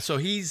 Yeah. So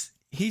he's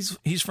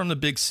from the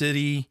big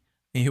city.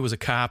 And he was a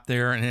cop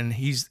there, and then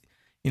he's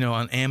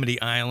on Amity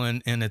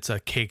Island, and it's a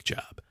cake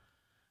job.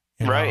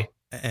 Right.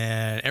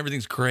 And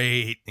everything's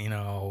great.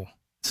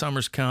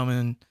 Summer's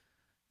coming.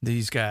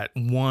 He's got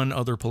one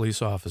other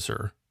police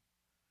officer.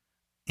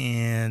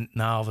 And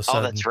now all of a sudden...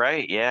 Oh, that's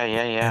right. Yeah.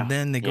 And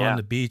then they go on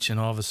the beach, and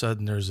all of a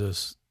sudden there's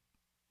this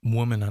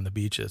woman on the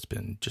beach that's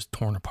been just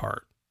torn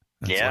apart.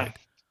 And it's like,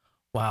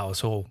 wow,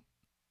 this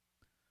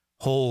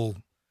whole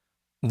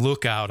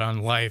lookout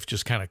on life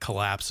just kind of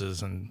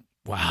collapses, and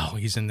wow,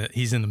 he's in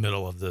the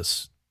middle of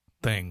this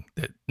thing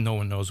that no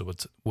one knows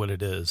what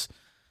it is.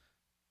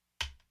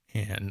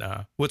 And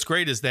what's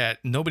great is that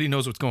nobody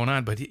knows what's going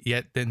on, but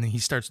yet then he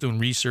starts doing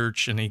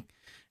research, and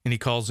he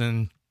calls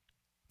in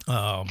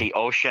the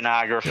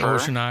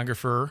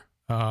oceanographer,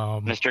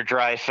 Mr.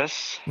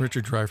 Dreyfuss.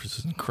 Richard Dreyfuss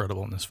is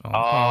incredible in this film.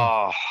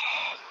 Oh,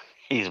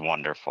 he's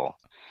wonderful.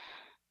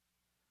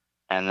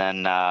 And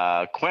then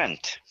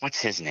Quint, what's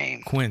his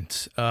name?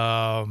 Quint,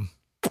 Robert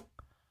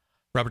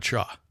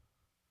Shaw.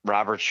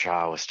 Robert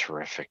Shaw was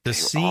terrific.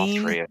 All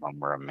three of them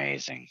were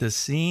amazing. The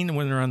scene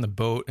when they're on the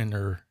boat and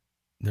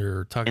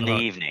they're talking about,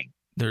 the evening.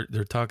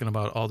 They're talking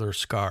about all their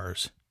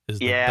scars. Is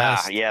the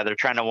best. Yeah, they're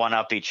trying to one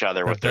up each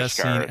other with their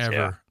scars. Scene ever.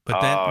 Yeah.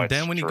 But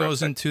then when he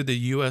goes into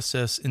the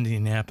USS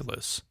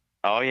Indianapolis,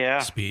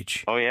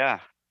 speech. Oh yeah,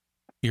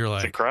 you're like,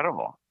 it's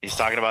incredible. He's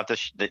talking about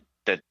this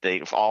that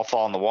they all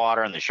fall in the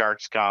water and the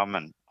sharks come,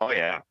 and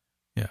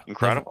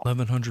incredible.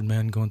 1,100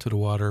 men go into the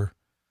water,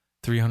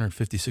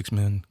 356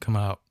 men come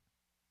out.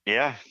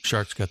 Yeah,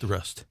 sharks got the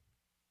rest.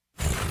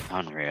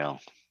 Unreal.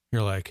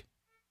 You're like,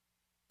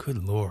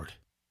 good Lord.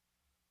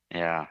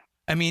 Yeah.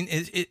 I mean,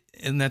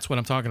 and that's what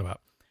I'm talking about.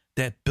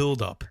 That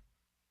build up.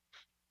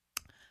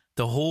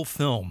 The whole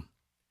film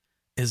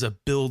is a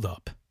build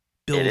up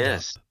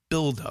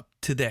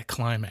to that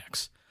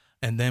climax.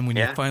 And then when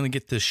you finally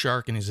get this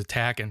shark and he's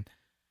attacking,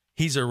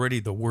 he's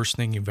already the worst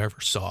thing you've ever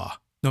saw.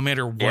 No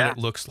matter what it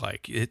looks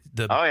like.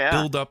 The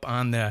build up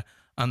on the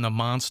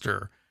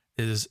monster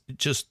is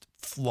just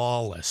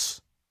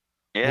flawless.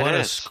 Yeah, what a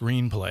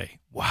screenplay.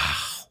 Wow.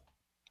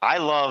 I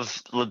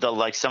love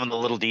some of the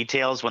little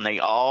details when they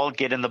all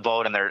get in the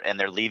boat and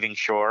they're leaving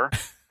shore.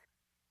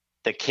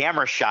 The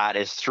camera shot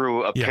is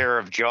through a pair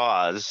of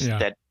jaws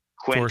that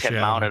Quint had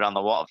mounted on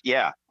the wall.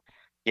 Yeah.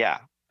 Yeah.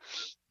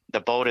 The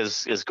boat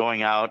is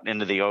going out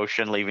into the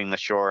ocean, leaving the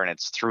shore, and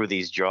it's through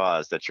these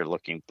jaws that you're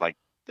looking like.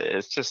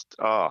 It's just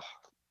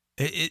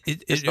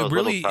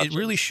it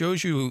really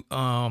shows you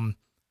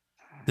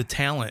the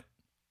talent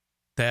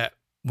that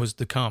was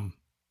to come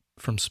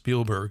from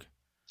Spielberg.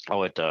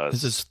 Oh, it does.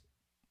 This is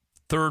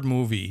third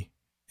movie,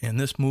 and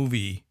this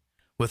movie,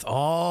 with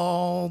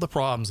all the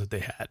problems that they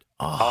had.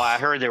 I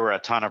heard there were a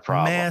ton of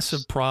problems.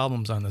 Massive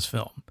problems on this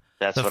film.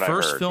 That's the what I heard.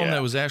 The first film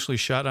that was actually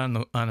shot on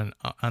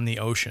the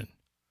ocean.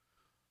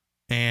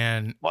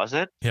 And was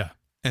it? Yeah.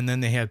 And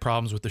then they had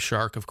problems with the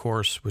shark, of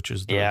course, which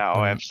is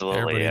absolutely.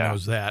 Everybody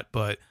knows that,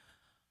 but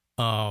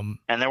and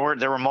there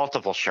were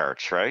multiple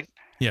sharks, right?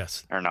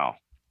 Yes. Or no?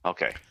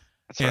 Okay.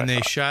 And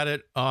they shot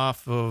it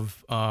off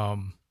of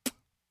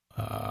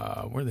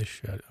where they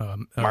shot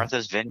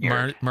Martha's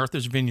Vineyard.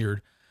 Martha's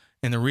Vineyard,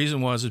 and the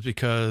reason is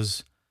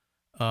because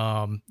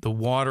the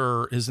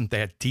water isn't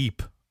that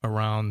deep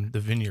around the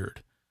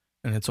vineyard,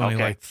 and it's only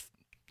like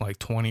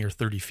 20 or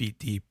 30 feet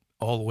deep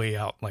all the way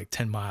out, like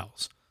 10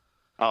 miles.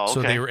 Oh, okay.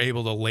 So they were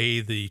able to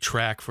lay the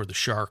track for the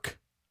shark.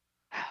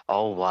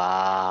 Oh,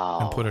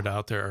 wow. And put it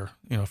out there,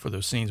 for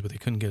those scenes, but they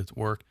couldn't get it to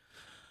work.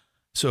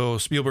 So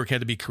Spielberg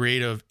had to be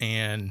creative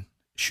and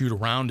shoot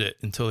around it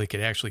until they could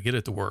actually get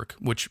it to work,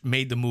 which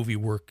made the movie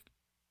work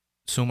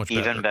so much better.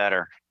 Even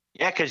better.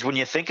 Yeah, because when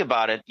you think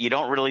about it, you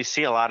don't really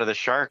see a lot of the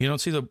shark. You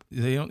don't see the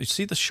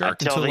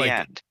shark until the like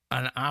end.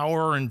 An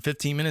hour and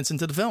 15 minutes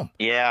into the film.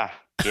 Yeah.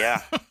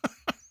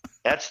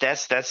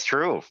 That's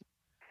true.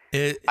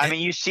 I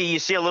mean, you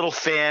see a little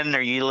fin, or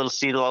you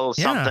see a little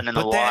something in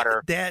the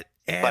water. That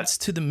adds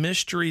to the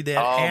mystery. That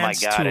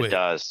adds to it. Oh my God, it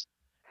does.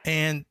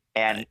 And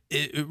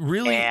it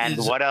really. And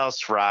what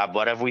else, Rob?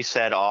 What have we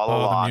said all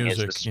along? The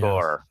music, is the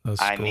score. The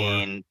score. I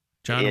mean,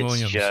 John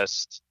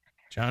Williams.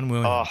 John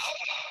Williams.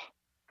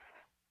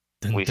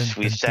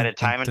 We've said it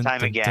time and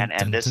time again,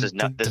 and this is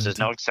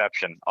no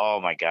exception. Oh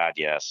my God,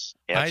 yes,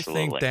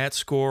 absolutely. I think that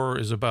score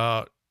is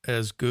about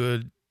as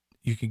good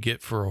you can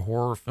get for a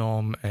horror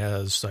film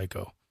as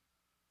Psycho.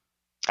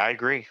 I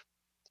agree.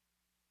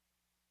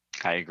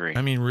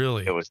 I mean,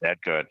 really, it was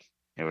that good.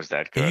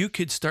 You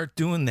could start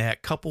doing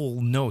that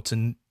couple notes,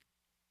 and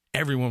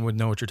everyone would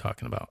know what you're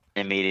talking about.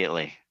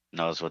 Immediately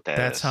knows what that is.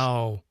 That's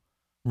how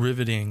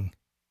riveting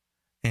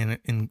and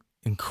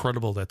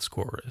incredible that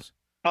score is.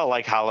 Oh,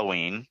 like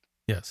Halloween.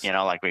 Yes.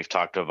 Like we've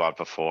talked about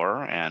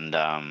before, and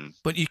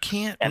but you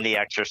can't. And The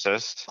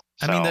Exorcist.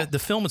 I mean, the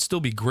film would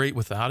still be great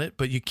without it,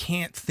 but you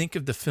can't think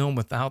of the film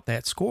without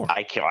that score.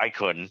 I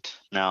couldn't.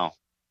 No.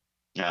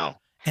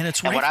 And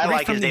it's what I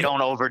like is they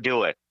don't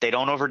overdo it.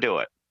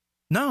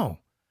 No.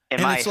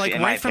 It's like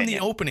right from the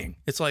opening.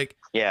 It's like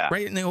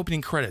right in the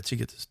opening credits, you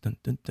get this. Dun,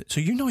 dun, dun. So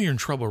you're in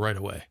trouble right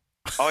away.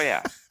 Oh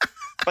yeah,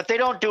 but they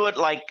don't do it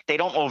they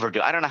don't overdo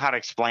it. I don't know how to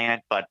explain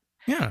it, but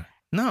yeah,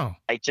 no.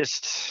 I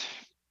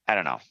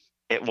don't know.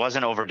 It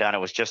wasn't overdone. It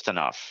was just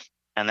enough.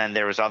 And then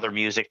there was other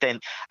music. Then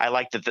I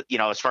like that,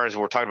 as far as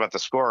we're talking about the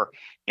score,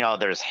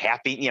 there's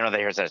happy,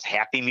 there's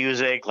happy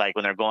music, like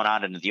when they're going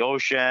out into the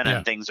ocean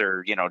and things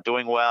are,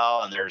 doing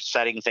well and they're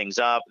setting things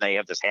up and they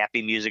have this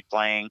happy music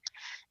playing.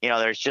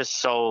 There's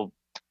just so,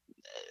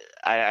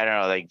 I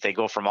don't know, they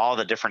go from all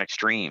the different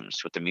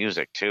extremes with the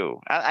music too.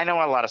 I know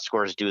a lot of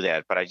scores do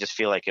that, but I just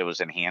feel like it was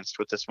enhanced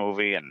with this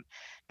movie and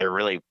it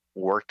really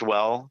worked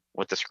well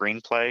with the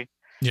screenplay.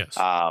 Yes.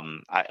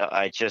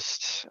 I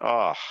just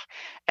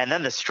and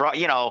then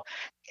the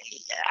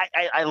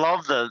I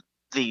love the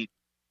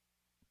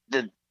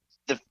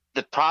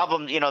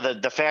problem,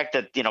 the fact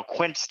that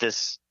Quint's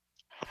this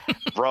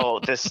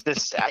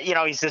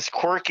he's this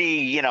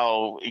quirky,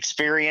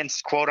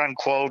 experienced quote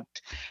unquote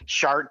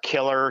shark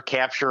killer,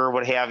 capturer,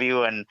 what have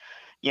you, and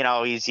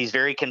he's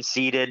very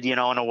conceited, in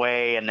a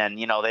way, and then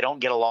they don't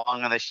get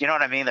along on this. You know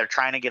what I mean? They're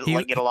trying to get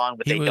along,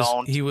 but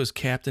don't. He was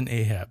Captain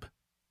Ahab.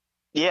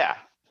 Yeah.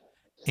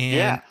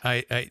 And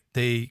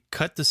they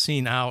cut the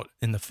scene out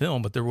in the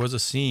film, but there was a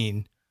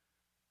scene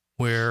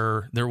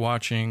where they're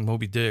watching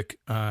Moby Dick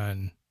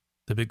on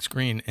the big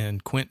screen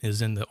and Quint is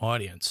in the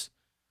audience.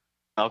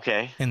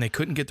 Okay. And they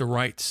couldn't get the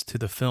rights to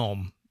the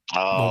film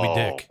Moby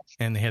Dick,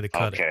 and they had to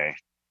cut it.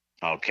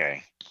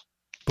 Okay.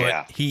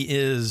 But he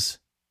is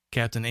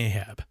Captain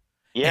Ahab.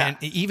 Yeah. And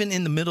even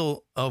in the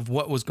middle of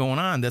what was going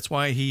on, that's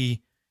why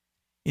he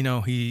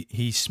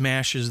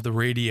smashes the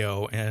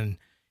radio and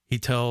he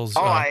tells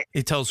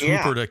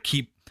Hooper to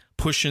keep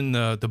pushing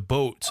the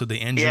boat so the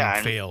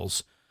engine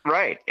fails.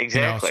 Right,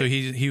 exactly. So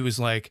he was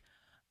like,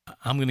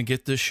 I'm going to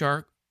get this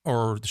shark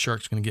or the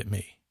shark's going to get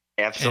me.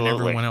 Absolutely. And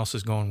everyone else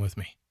is going with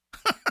me.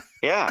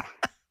 Yeah.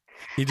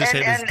 He just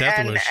had his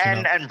death wish.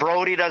 And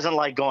Brody doesn't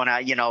like going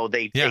out.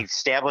 They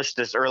established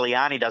this early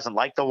on. He doesn't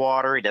like the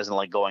water. He doesn't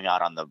like going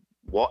out on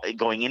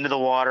going into the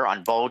water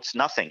on boats.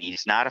 Nothing.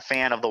 He's not a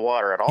fan of the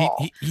water at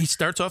all. He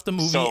starts off the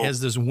movie as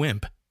this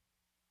wimp.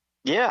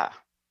 Yeah.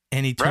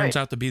 And he turns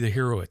out to be the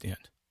hero at the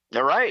end.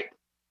 Right.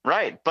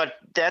 But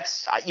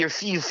that's you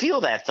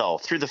feel that though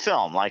through the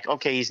film. Like,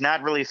 okay, he's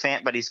not really a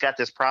fan, but he's got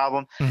this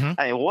problem. Mm-hmm.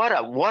 I mean, what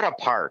a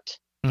part.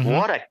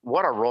 Mm-hmm.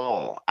 What a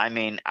role. I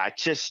mean,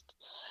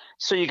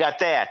 so you got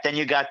that. Then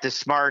you got this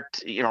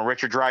smart,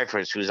 Richard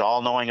Dreyfuss, who's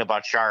all knowing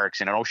about sharks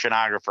and an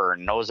oceanographer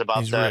and knows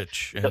about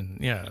rich and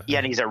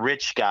and he's a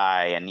rich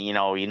guy and he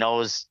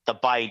knows the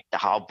bite,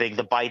 how big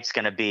the bite's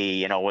going to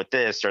be, with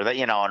this or that,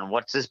 and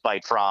what's this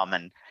bite from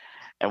and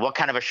what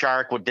kind of a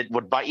shark would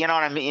bite, you know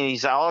what I mean?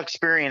 He's all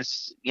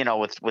experienced,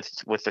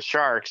 with the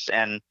sharks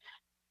and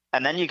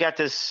then you got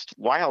this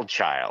wild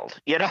child,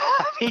 I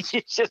mean,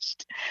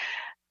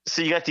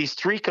 so you got these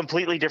three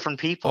completely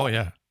different people. Oh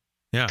yeah.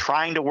 Yeah.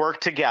 Trying to work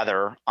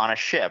together on a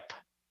ship.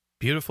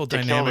 Beautiful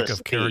dynamic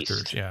of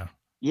characters. Beast.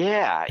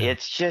 Yeah.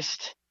 It's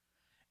just.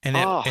 And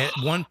at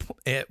one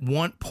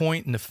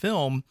point in the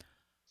film,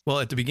 well,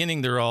 at the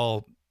beginning, they're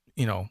all,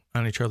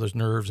 on each other's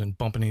nerves and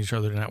bumping each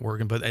other, not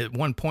working. But at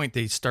one point,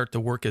 they start to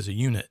work as a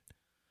unit.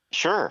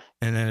 Sure.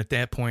 And then at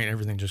that point,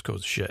 everything just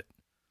goes to shit.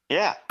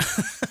 Yeah.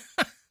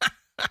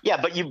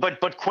 Yeah,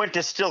 but Quint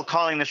is still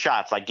calling the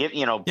shots. Like,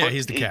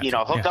 he's the captain.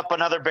 Hook up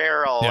another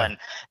barrel and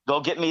go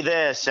get me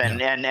this,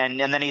 and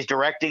then he's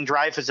directing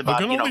Dreyfuss about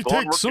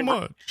take so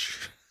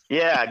much.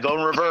 Yeah, go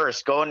in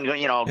reverse, go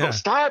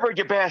starboard,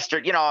 you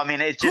bastard. I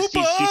mean, it's just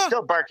he's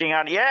still barking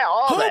out. Yeah,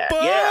 all Hoopa!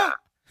 that.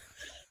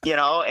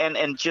 Yeah,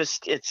 and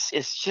just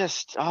it's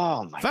just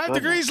 5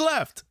 degrees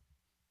left.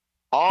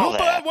 All Hoopa,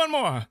 that. one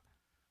more.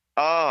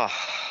 Oh,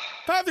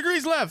 5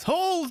 degrees left.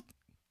 Hold.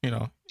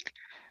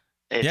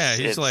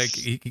 He's like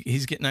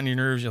he's getting on your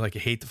nerves. You're like,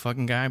 you hate the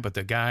fucking guy, but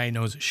the guy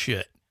knows his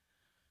shit.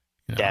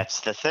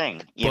 That's the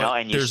thing,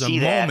 and you see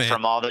that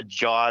from all the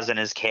Jaws in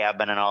his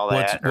cabin and all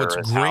that.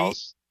 What's great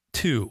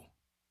too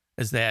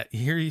is that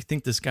here you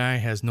think this guy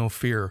has no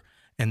fear,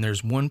 and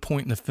there's one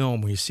point in the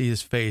film where you see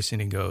his face, and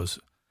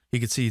you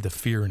could see the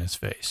fear in his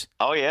face.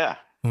 Oh yeah.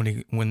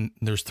 When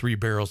there's 3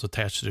 barrels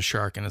attached to the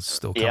shark and it's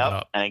still coming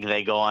up, and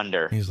they go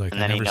under. He's like,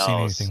 and I've never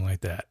seen anything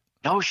like that.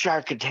 No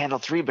shark could handle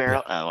 3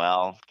 barrels. Yeah.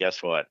 Well,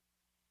 guess what?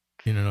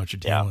 You don't know what you're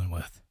dealing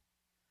with.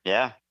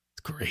 Yeah. It's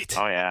great.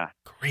 Oh, yeah.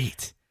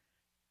 Great.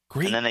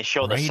 And then they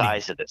show the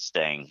size of this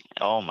thing.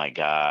 Oh, my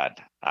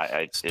God.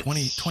 It's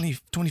 20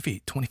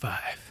 feet,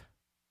 25.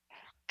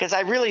 Because I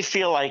really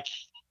feel like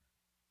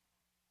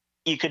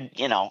you could,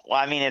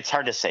 it's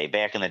hard to say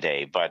back in the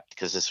day, but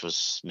because this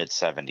was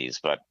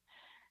mid-70s, but,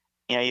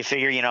 you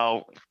figure,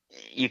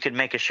 you could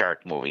make a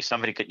shark movie.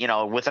 Somebody could,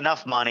 with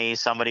enough money,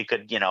 somebody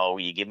could,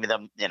 you give me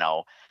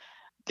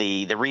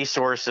the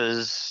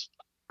resources.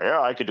 Yeah,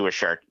 I could do a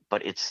shark,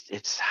 but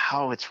it's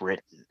how it's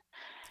written.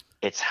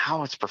 It's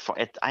how it's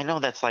performed. I know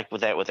that's like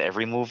with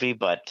every movie,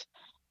 but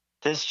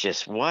this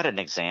just, what an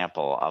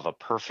example of a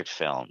perfect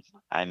film.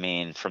 I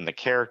mean, from the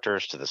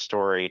characters to the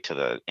story to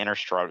the inner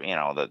struggle,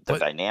 the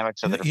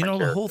dynamics of the different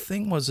characters. The whole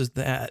thing is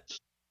that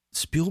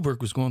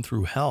Spielberg was going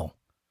through hell.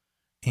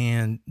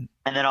 And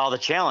then all the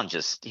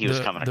challenges he was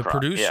coming across. The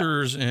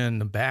producers and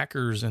the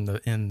backers in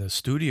the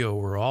studio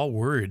were all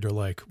worried. They're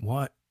like,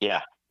 what?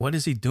 Yeah. What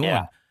is he doing?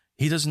 Yeah.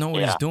 He doesn't know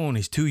what he's doing.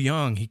 He's too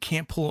young. He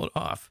can't pull it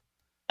off.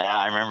 Yeah,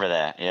 I remember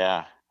that.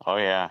 Yeah. Oh,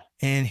 yeah.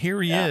 And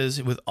here he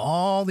is with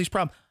all these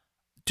problems.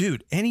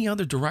 Dude, any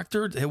other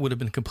director, it would have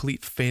been a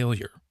complete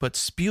failure. But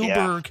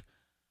Spielberg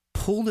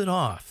pulled it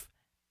off.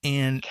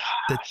 And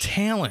the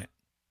talent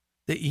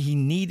that he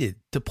needed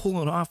to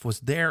pull it off was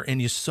there.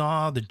 And you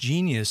saw the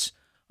genius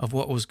of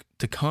what was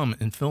to come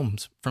in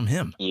films from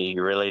him.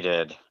 You really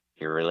did.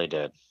 You really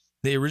did.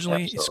 They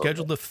originally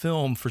scheduled the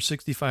film for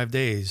 65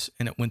 days,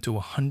 and it went to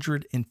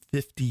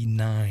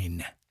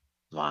 159.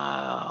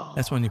 Wow.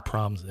 That's how many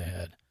problems they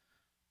had.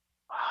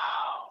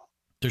 Wow.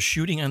 They're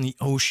shooting on the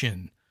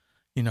ocean,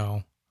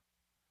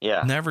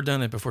 Yeah. Never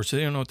done it before, so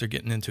they don't know what they're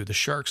getting into. The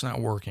shark's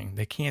not working.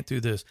 They can't do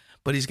this.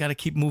 But he's got to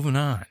keep moving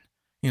on.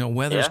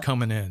 Weather's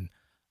coming in.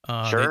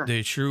 Sure.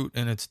 They shoot,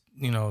 and it's,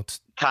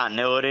 it's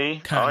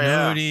continuity.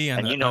 Continuity.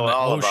 And you know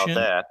all about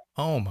that.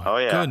 Oh,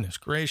 my goodness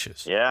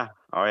gracious. Yeah.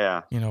 Oh,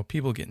 yeah.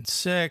 People getting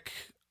sick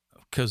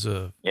because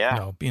of,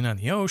 being on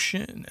the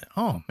ocean.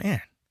 Oh,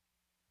 man.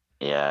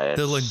 Yeah.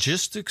 The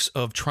logistics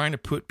of trying to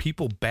put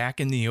people back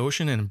in the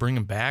ocean and bring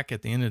them back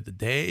at the end of the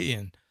day.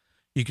 And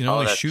you can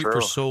only shoot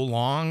for so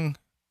long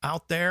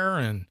out there.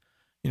 And,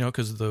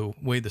 because of the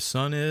way the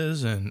sun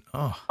is. And,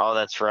 oh,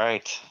 that's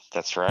right.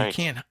 That's right.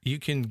 You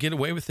can get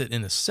away with it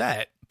in a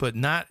set, but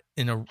not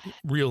in a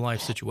real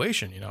life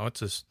situation. It's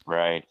just,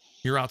 right.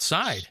 You're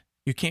outside.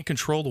 You can't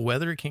control the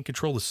weather. You can't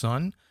control the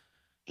sun.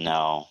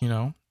 No.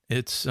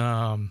 It's,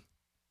 wow.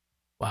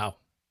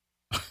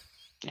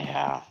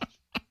 Yeah.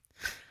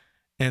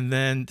 And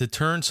then to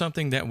turn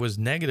something that was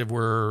negative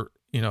where,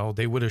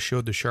 they would have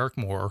showed the shark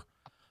more,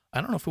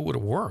 I don't know if it would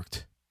have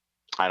worked.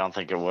 I don't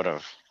think it would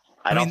have.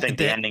 I don't think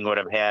the ending would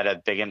have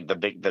had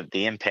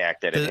the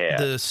impact that it had.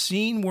 The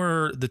scene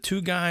where the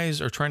two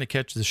guys are trying to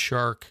catch the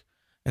shark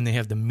and they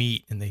have the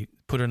meat and they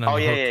put it on the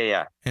hook.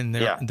 Yeah. And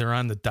they're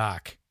on the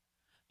dock.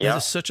 Yeah. That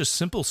is such a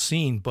simple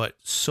scene, but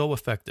so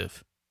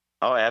effective.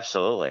 Oh,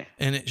 absolutely.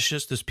 And it's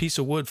just this piece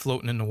of wood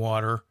floating in the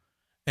water,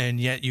 and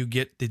yet you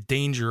get the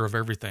danger of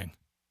everything.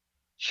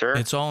 Sure.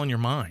 It's all in your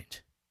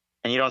mind.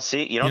 And you don't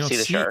see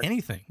the shark.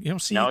 Anything. You don't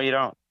see No, you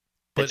don't.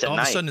 But all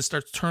of a sudden it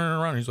starts turning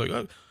around. He's like,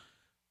 oh,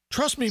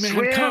 trust me, man.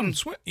 Swim. Come,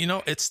 swim.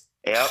 It's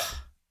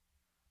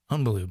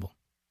unbelievable.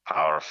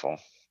 Powerful.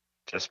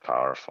 Just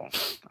powerful.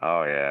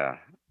 Oh, yeah.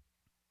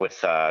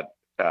 With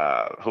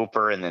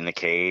Hooper and in the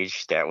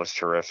cage, that was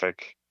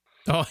terrific.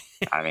 Oh,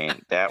 yeah. I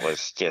mean, that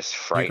was just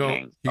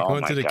frightening. You go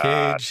into the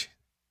cage.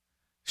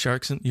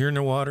 You're in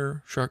the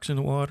water. Sharks in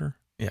the water.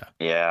 Yeah.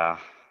 Yeah.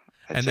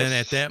 And then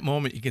at that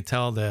moment, you can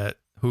tell that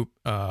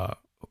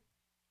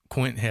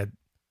Quint had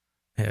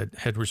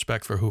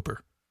respect for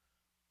Hooper.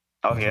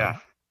 Oh, yeah.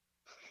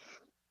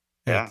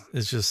 Yeah.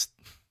 It's just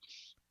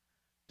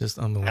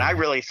unbelievable. And I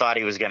really thought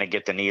he was going to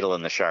get the needle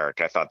in the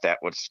shark. I thought that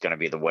was going to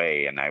be the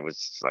way. And I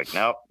was like,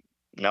 nope,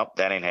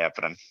 that ain't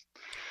happening.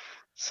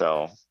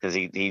 So, because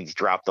he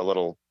dropped the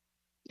little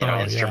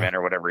instrument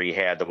or whatever he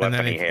had, the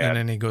weapon he had. And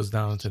then he goes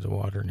down into the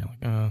water and you're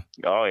like,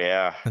 oh,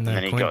 yeah. And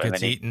then Quint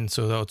gets eaten,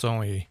 so it's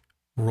only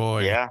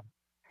Roy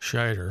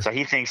Scheider. So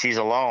he thinks he's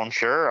alone.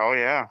 Sure. Oh,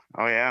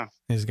 yeah.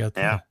 He's got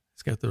the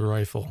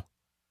rifle.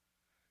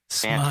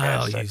 Smile,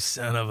 Fantastic. you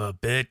son of a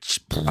bitch.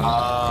 What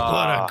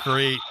a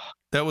great...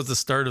 That was the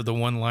start of the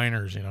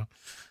one-liners,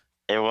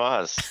 It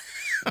was.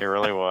 It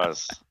really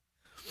was.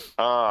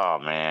 Oh,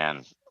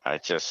 man.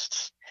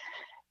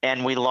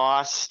 And we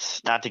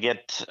lost, not to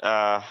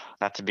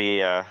be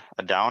a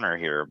downer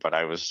here, but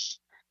I was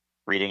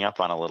reading up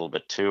on a little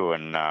bit too.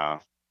 And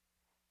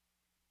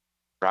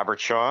Robert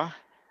Shaw,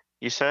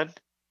 you said?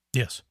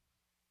 Yes.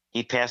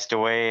 He passed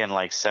away in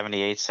like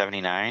 78,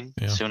 79,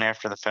 soon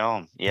after the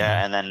film.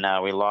 Yeah. And then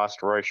we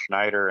lost Roy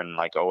Schneider in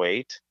like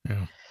 08.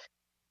 Yeah.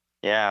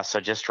 Yeah. So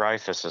just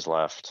Dreyfuss is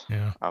left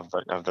of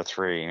the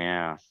three.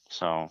 Yeah.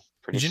 So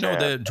pretty sad. Did you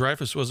know that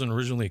Dreyfuss wasn't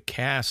originally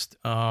cast?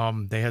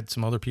 They had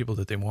some other people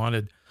that they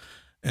wanted.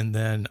 And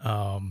then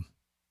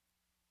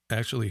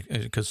actually,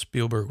 because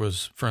Spielberg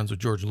was friends with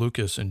George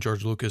Lucas, and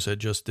George Lucas had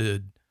just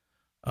did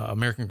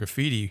American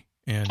Graffiti.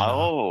 And,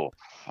 okay.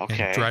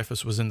 And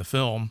Dreyfuss was in the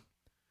film.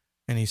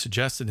 And he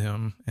suggested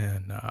him,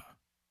 and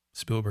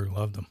Spielberg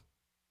loved him.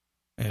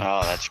 And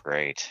that's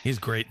great. He's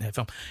great in that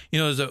film.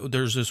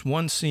 There's this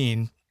one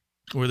scene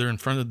where they're in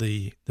front of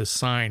the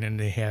sign, and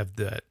they have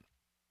that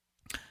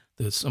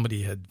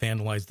somebody had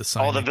vandalized the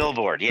sign. Oh, the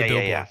billboard.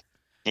 Yeah.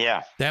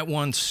 That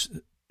one's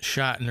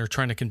shot, and they're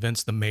trying to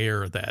convince the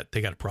mayor that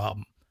they got a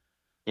problem.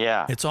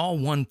 Yeah. It's all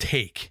one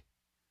take,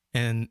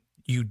 and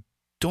you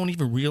don't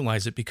even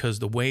realize it because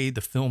the way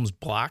the film's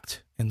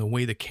blocked and the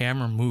way the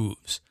camera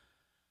moves.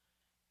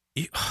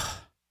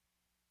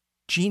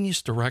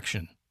 Genius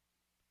direction.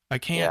 I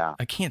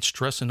can't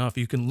stress enough.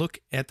 You can look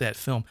at that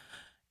film.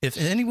 If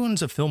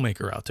anyone's a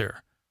filmmaker out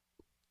there,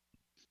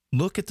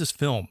 look at this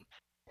film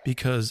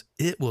because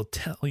it will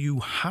tell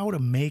you how to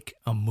make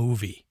a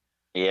movie.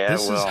 Yeah,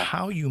 this is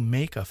how you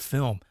make a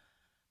film.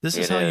 This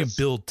is how you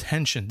build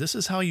tension. This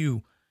is how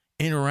you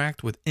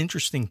interact with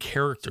interesting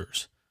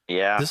characters.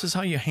 Yeah. This is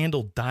how you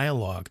handle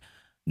dialogue.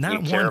 Not you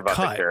care one about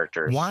cut. The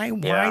characters.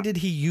 Why did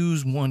he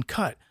use one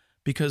cut?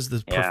 Because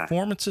the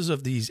performances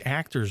of these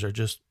actors are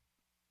just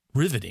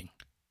riveting.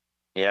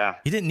 Yeah.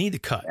 He didn't need to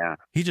cut. Yeah.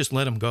 He just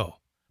let him go.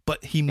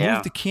 But he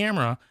moved the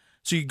camera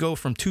so you go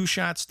from 2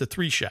 shots to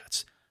 3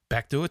 shots,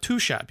 back to a 2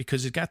 shot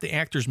because he's got the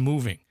actors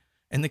moving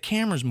and the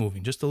camera's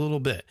moving just a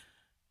little bit.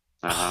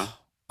 Uh-huh.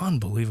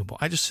 Unbelievable.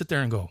 I just sit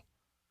there and go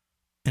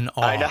in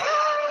awe. I know.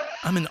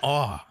 I'm in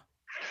awe.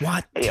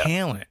 What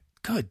talent.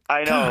 Good I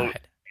know. God.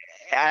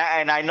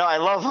 And I know, I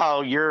love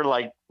how you're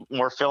like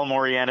more film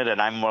oriented and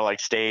I'm more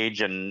like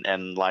stage and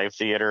live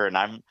theater. And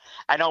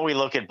I know we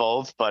look at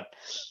both, but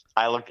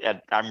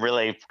I'm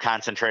really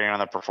concentrating on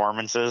the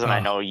performances. And I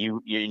know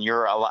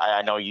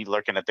I know you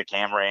looking at the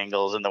camera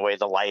angles and the way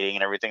the lighting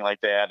and everything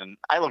like that. And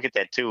I look at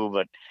that too,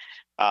 but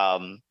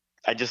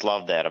I just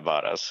love that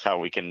about us, how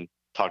we can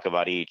talk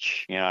about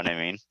each, you know what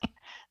I mean?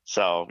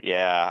 So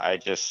yeah,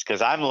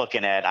 cause I'm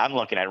looking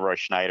at Roy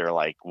Schneider,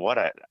 like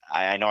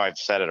I know I've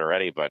said it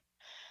already, but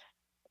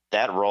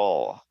that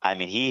role, I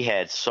mean, he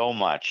had so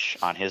much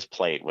on his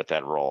plate with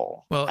that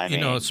role.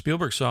 Well,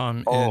 Spielberg saw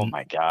him.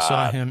 My God.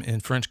 Saw him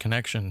in French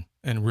Connection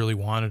and really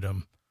wanted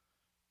him.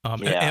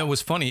 And it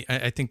was funny.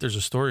 I think there's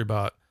a story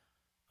about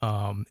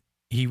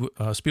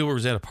Spielberg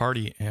was at a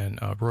party and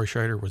Roy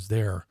Scheider was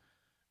there,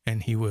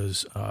 and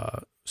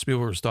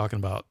Spielberg was talking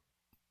about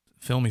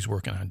the film he's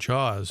working on,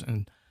 Jaws,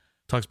 and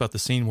talks about the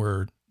scene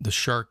where the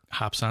shark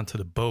hops onto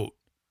the boat,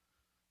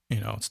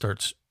 and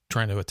starts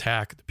trying to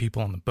attack the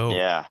people on the boat.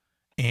 Yeah.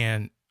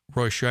 And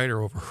Roy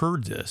Scheider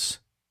overheard this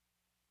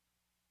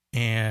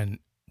and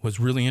was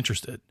really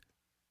interested.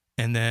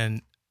 And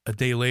then a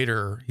day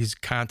later, he's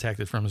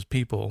contacted from his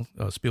people,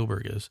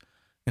 Spielberg is,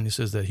 and he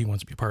says that he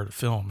wants to be part of the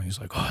film. And he's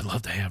like, oh, I'd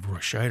love to have Roy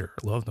Scheider.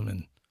 I loved him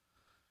in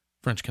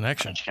French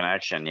Connection. French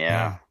Connection,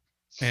 yeah.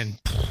 And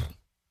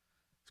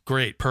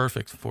great,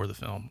 perfect for the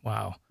film.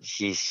 Wow.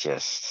 He's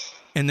just...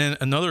 And then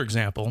another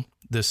example,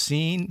 the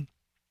scene,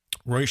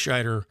 Roy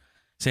Scheider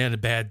had a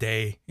bad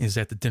day, is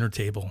at the dinner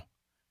table,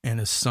 and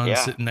his son's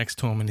sitting next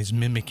to him, and he's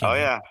mimicking him.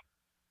 yeah.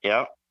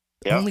 Yep.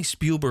 Only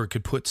Spielberg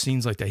could put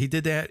scenes like that. He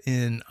did that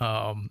in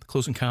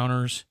Close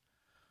Encounters.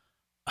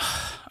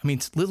 I mean,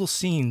 it's little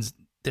scenes,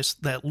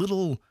 just that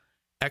little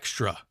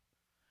extra,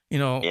 you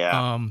know.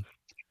 Yeah.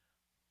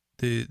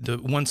 The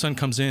one son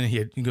comes in,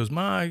 and he goes,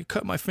 Ma, you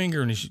cut my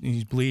finger, and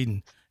he's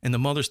bleeding. And the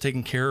mother's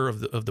taking care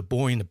of the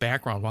boy in the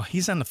background while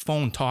he's on the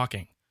phone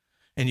talking.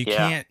 And you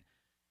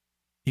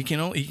can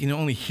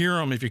only hear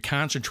him if you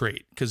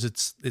concentrate, because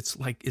it's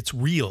like it's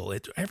real.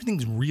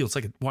 Everything's real. It's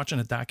like watching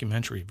a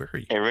documentary.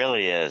 It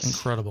really is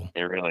incredible.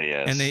 It really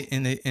is.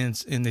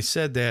 And they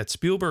said that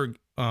Spielberg,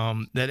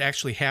 that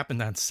actually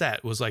happened on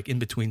set, was like in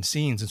between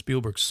scenes, and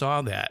Spielberg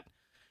saw that,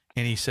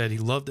 and he said he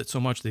loved it so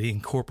much that he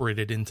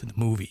incorporated it into the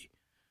movie,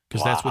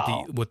 because that's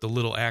what the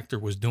little actor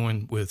was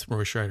doing with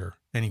Roy Scheider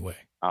anyway.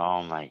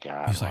 Oh my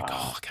God! He's like,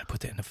 oh, I gotta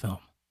put that in the film.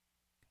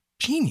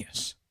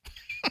 Genius.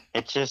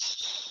 It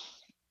just,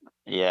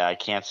 I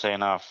can't say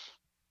enough.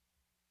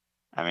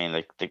 I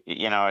mean,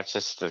 it's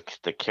just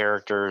the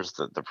characters,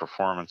 the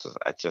performances.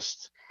 I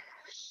just,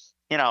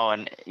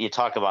 and you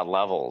talk about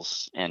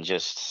levels and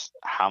just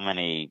how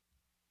many.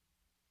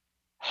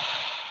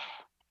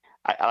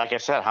 Like I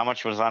said, how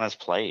much was on his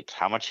plate,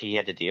 how much he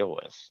had to deal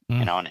with,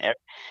 and I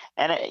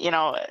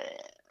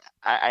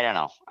don't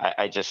know.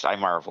 I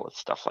marvel at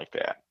stuff like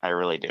that. I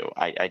really do.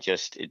 I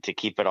just, to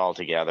keep it all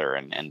together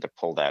and to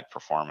pull that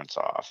performance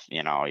off,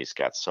 he's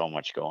got so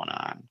much going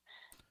on.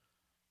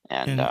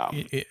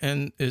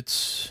 And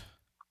it's,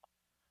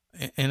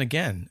 and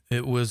again,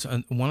 it was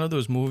one of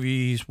those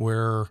movies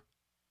where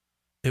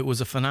it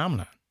was a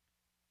phenomenon.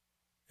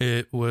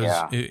 It was,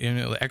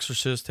 The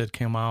Exorcist had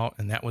come out,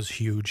 and that was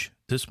huge.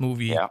 This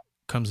movie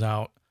comes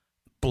out,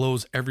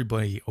 blows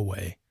everybody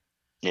away.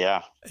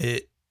 Yeah.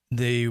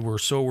 They were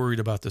so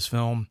worried about this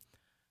film.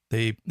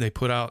 They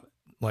put out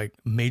like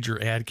major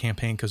ad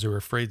campaign because they were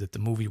afraid that the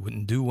movie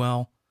wouldn't do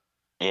well.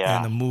 Yeah.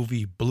 And the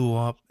movie blew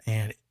up,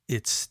 and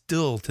it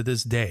still to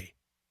this day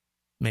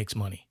makes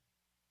money.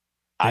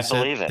 I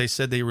believe it. They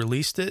said they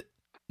released it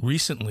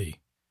recently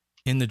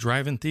in the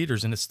drive-in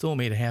theaters, and it still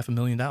made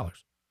 $500,000.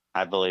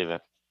 I believe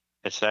it.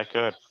 It's that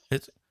good.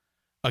 It's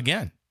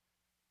again,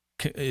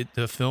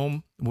 the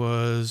film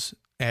was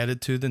added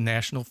to the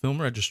National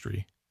Film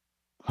Registry.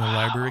 The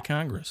Library of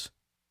Congress.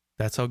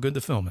 That's how good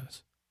the film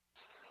is.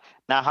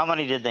 Now, how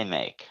many did they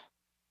make?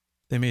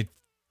 They made,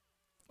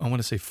 I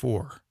want to say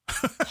 4.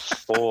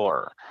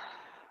 4.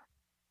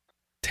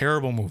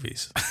 Terrible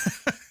movies.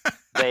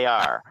 They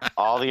are.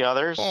 All the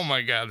others? Oh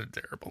my God,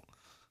 they're terrible.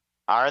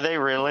 Are they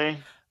really?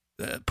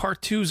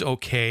 Part 2's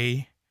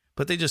okay,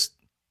 but they just,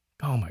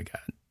 oh my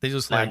God. They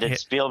just now, did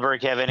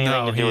Spielberg have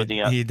anything to do with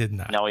the... He did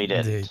not. No, he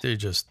didn't. They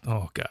just,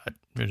 oh God.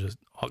 They're just...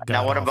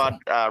 Now, what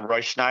about Roy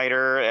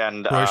Schneider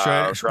and Roy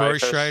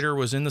Scheider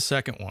was in the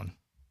second one.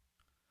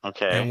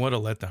 Okay. And what a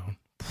letdown.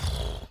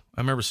 I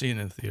remember seeing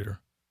it in the theater.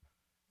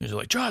 He's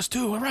like, Jaws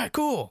 2, all right,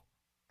 cool.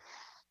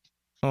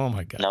 Oh,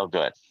 my God. No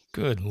good.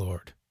 Good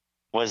Lord.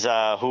 Was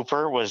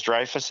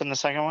Dreyfuss in the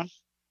second one?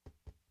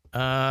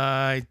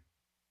 I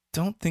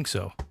don't think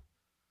so.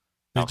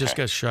 They just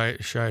got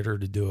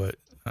Scheider to do it.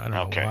 I don't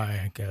know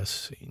why. I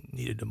guess he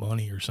needed the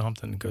money or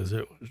something, because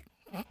it was...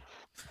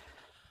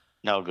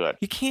 No good.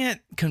 You can't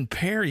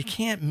compare. You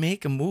can't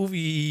make a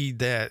movie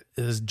that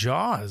is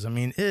Jaws. I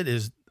mean, it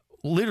is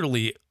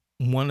literally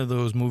one of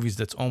those movies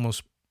that's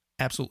almost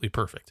absolutely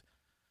perfect.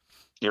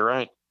 You're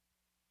right.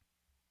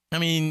 I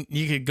mean,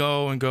 you could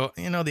go,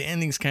 the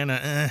ending's kind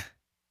of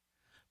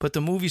but the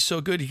movie's so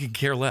good you could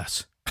care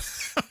less.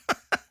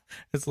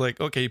 It's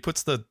like, okay, he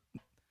puts the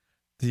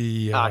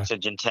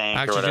oxygen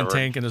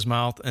tank in his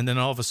mouth, and then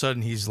all of a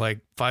sudden he's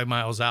like 5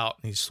 miles out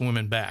and he's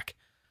swimming back.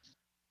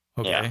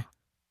 Okay. Yeah.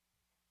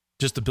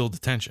 Just to build the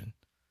tension.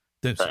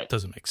 It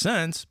doesn't make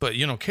sense, but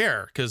you don't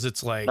care because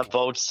it's like the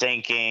boat's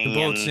sinking.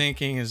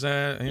 Is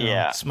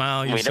that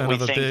smile? You son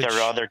of a bitch. We think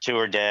their other 2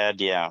 are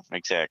dead. Yeah,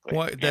 exactly.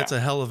 That's a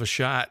hell of a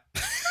shot.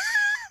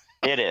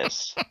 It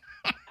is.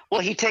 Well,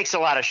 he takes a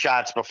lot of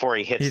shots before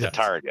he hits the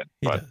target.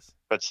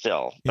 But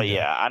still. But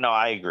yeah, I know.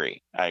 I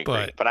agree.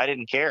 But I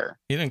didn't care.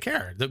 You didn't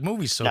care. The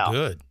movie's so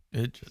good.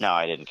 No,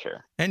 I didn't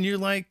care. And you're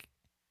like,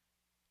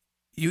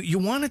 you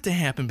want it to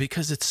happen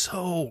because it's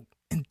so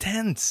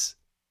intense.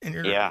 And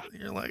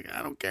you're like,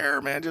 I don't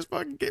care, man. Just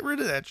fucking get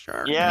rid of that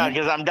shark. Yeah,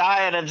 because I'm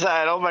dying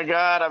inside. Oh my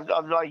God,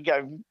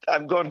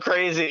 I'm going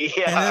crazy.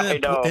 Yeah, I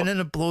know. And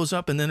then it blows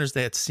up, and then there's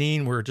that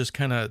scene where just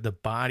kind of the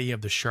body of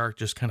the shark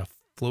just kind of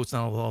floats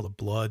down with all the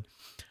blood.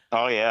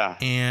 Oh yeah.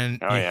 And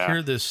you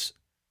hear this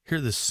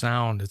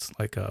sound. It's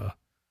like a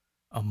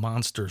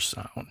monster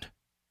sound.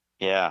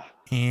 Yeah.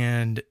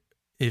 And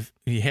if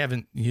you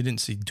didn't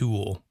see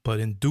Duel, but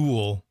in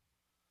Duel,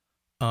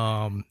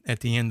 at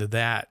the end of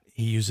that,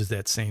 he uses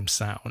that same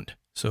sound.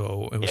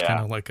 So it was kind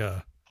of like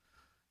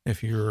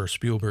if you're a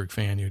Spielberg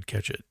fan, you'd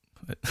catch it.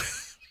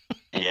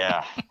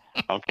 Yeah.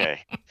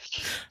 Okay.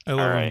 I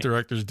love when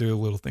directors do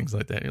little things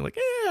like that. You're like,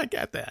 yeah, I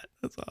got that.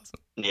 That's awesome.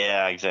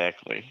 Yeah,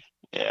 exactly.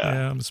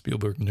 Yeah, I'm a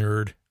Spielberg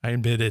nerd. I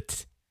admit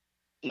it.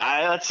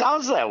 It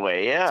sounds that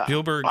way. Yeah.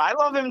 Spielberg. I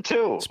love him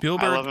too.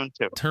 Spielberg I love him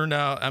too. Turned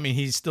out, I mean,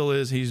 he still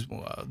is. He's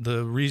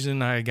the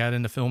reason I got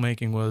into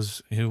filmmaking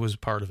was he was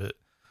part of it.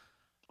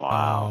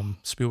 Wow.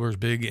 Spielberg's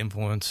big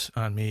influence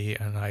on me,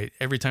 and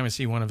every time I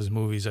see one of his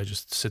movies, I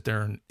just sit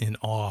there in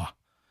awe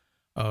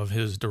of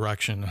his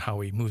direction,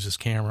 how he moves his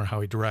camera,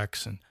 how he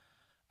directs, and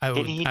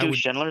Did he do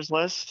Schindler's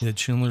List? He did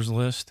Schindler's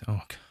List.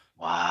 Oh, God.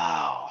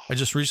 Wow. I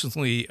just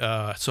recently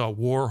saw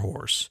War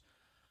Horse.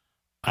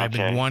 I've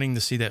been wanting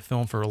to see that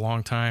film for a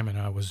long time, and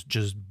I was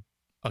just,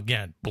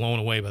 again, blown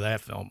away by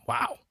that film.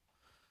 Wow.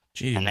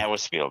 Gee. And that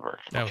was Spielberg.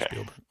 That was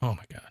Spielberg. Oh,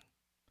 my God.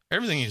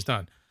 Everything he's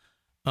done.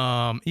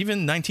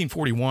 Even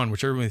 1941,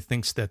 which everybody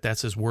thinks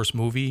that's his worst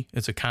movie.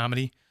 It's a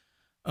comedy.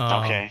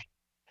 I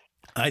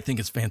think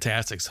it's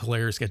fantastic. It's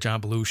hilarious. It's got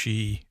John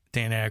Belushi,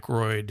 Dan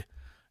Aykroyd.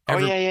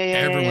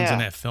 Everyone's in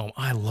that film.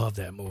 I love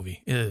that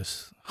movie. It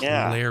is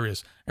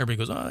hilarious. Everybody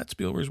goes, "Oh, that's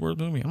Spielberg's worst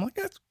movie." I'm like,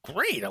 "That's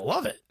great. I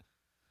love it."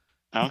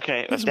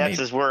 Okay, if that's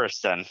his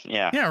worst, then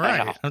yeah. Yeah,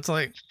 right. It's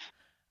like,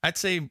 I'd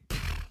say,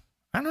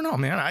 I don't know,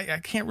 man. I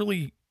can't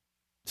really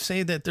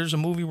say that there's a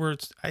movie where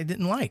I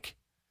didn't like.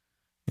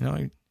 You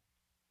know.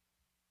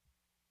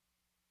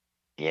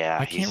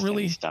 I can't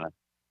really. He's done it.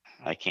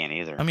 I can't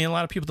either. I mean, a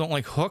lot of people don't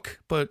like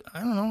Hook, but I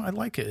don't know. I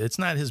like it. It's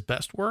not his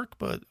best work,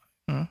 but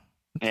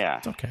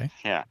it's okay.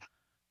 Yeah.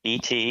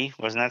 E.T.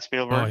 wasn't that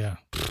Spielberg? Oh yeah,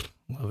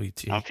 love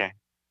E.T. Okay.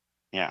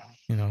 Yeah.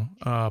 You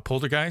know,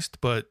 Poltergeist,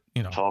 but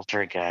you know,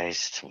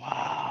 Poltergeist.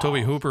 Wow.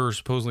 Tobe Hooper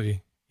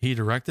supposedly he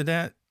directed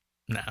that.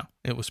 No,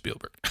 it was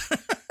Spielberg.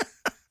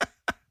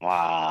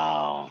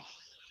 Wow.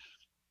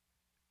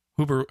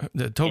 Tobe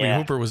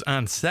Hooper was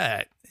on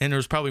set, and there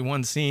was probably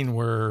one scene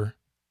where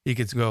you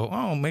could go,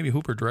 "Oh, maybe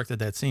Hooper directed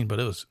that scene," but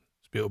it was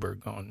Spielberg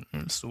going,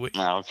 "Sweet,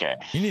 okay,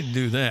 you need to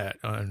do that."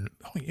 And,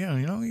 oh yeah,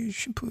 you know, you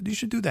should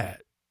do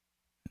that.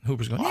 And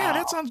Hooper's going, "Yeah,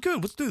 that sounds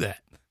good. Let's do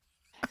that."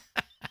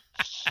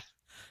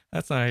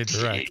 That's not how he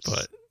direct,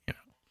 but you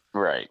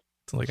know, right?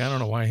 It's like I don't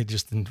know why he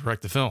just didn't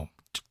direct the film.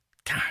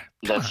 God,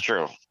 that's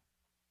true.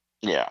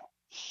 Yeah.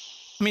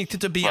 I mean,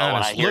 to be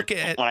honest, when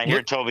I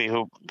hear Tobe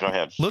Hooper, go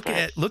ahead.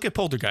 Look at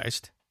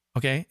Poltergeist,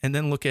 okay, and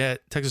then look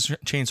at Texas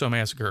Chainsaw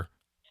Massacre.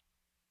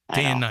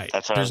 Day and night.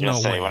 That's what I was going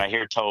to say. When I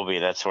hear Toby,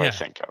 that's what I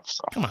think of.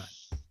 So come on.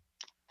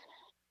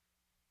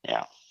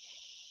 Yeah.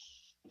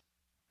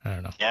 I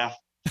don't know. Yeah.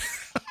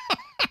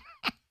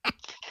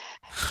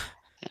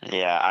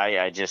 Yeah.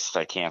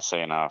 I can't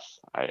say enough.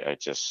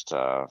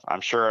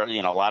 I'm sure,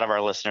 you know, a lot of our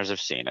listeners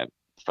have seen it,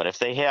 but if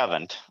they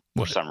haven't,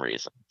 for some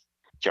reason,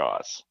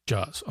 Jaws.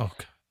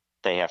 Okay.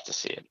 They have to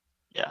see it.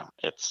 Yeah.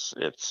 It's.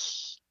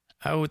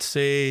 I would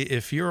say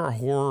if you're a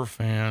horror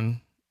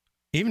fan,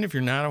 even if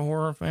you're not a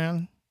horror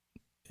fan,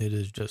 it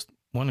is just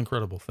one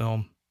incredible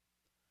film.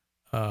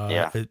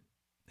 It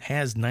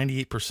has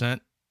 98%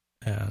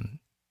 and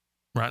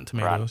Rotten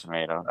Tomatoes.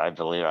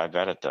 I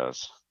bet it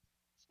does.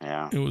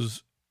 Yeah. It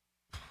was,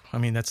 I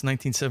mean, that's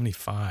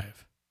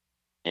 1975.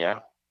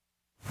 Yeah.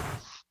 Wow.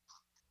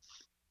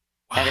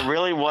 And it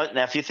really was.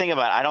 Now, if you think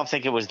about it, I don't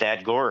think it was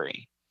that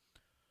gory.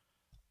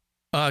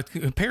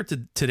 Compared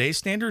to today's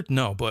standard,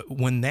 no. But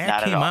when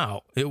that came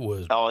out, it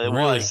was. Oh, it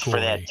really was gory. For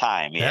that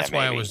time. Yeah, that's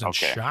why I was in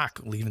shock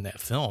leaving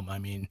that film. I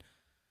mean,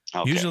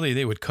 usually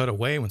they would cut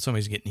away when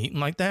somebody's getting eaten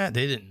like that.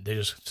 They didn't. They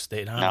just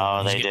stayed on.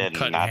 No, they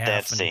didn't. Not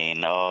that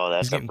scene. Oh,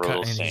 that's a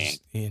brutal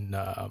scene.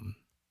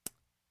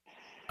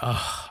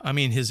 I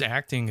mean, his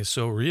acting is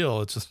so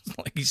real. It's just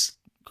like he's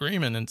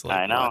screaming. And it's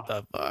like, what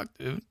the fuck,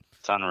 dude?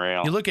 It's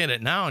unreal. You look at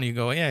it now and you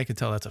go, yeah, I can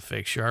tell that's a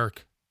fake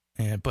shark.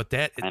 But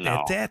at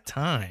that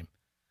time,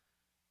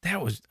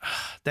 that was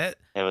that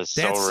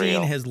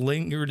scene has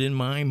lingered in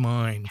my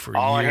mind for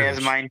years. Oh, it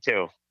has mine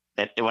too.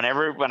 When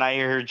I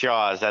hear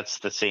Jaws, that's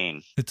the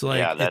scene. It's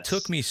like it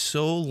took me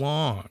so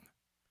long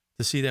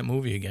to see that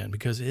movie again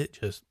because it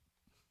just,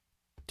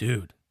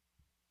 dude.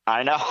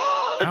 I know.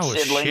 I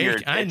was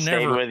shaking. I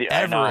never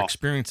ever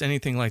experienced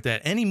anything like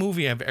that. Any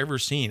movie I've ever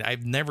seen,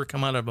 I've never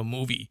come out of a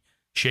movie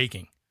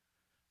shaking.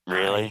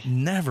 Really?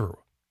 Never,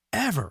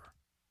 ever.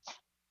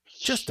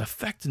 Just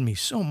affected me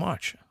so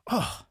much.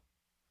 Oh.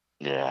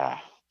 Yeah.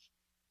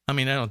 I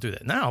mean, I don't do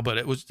that now, but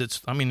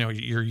I mean,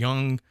 you're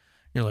young.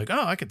 You're like,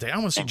 oh, I want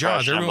to see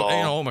Jaws. Everyone,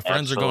 all my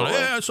friends are going,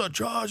 yeah, I saw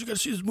Jaws. You got to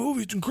see this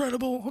movie. It's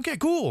incredible. Okay,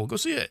 cool. Go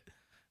see it.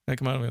 And I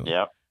come out of it.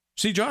 Yep.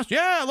 See Jaws?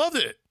 Yeah, I loved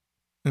it.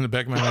 In the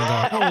back of my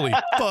mind, going, holy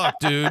fuck,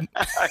 dude.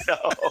 I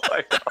know.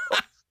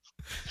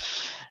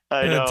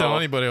 I didn't tell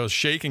anybody I was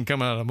shaking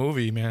coming out of the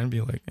movie, man. I'd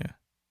be like, yeah.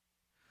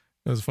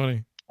 It was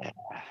funny.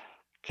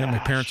 And my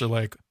parents are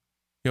like,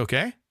 you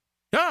okay?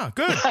 Yeah,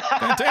 good.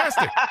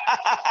 Fantastic.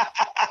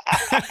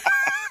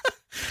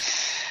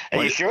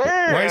 Are you sure?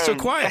 Why are you so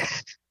quiet?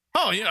 Oh,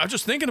 Oh, yeah. I was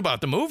just thinking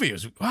about the movie. It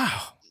was,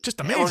 wow, just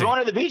amazing. We're going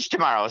to the beach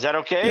tomorrow. Is that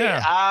okay?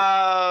 Yeah.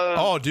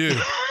 Oh,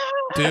 dude.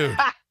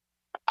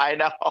 I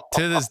know.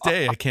 To this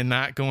day, I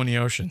cannot go in the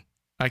ocean.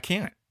 I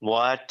can't.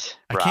 What?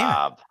 I Rob?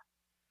 can't.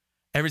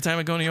 Every time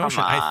I go in the Come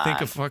ocean, I think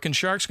on. a fucking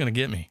shark's going to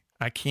get me.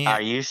 I can't.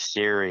 Are you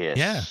serious?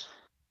 Yeah.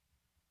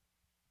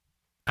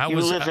 You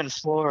live in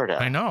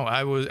Florida. I know.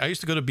 I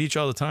used to go to the beach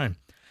all the time.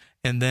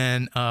 And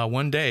then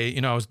one day,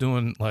 I was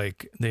doing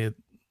like, there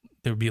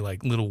would be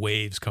like little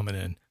waves coming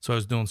in. So I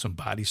was doing some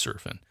body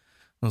surfing. It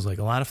was like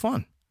a lot of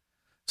fun.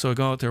 So I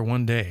go out there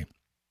one day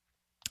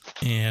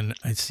and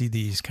I see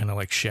these kind of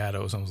like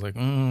shadows. I was like,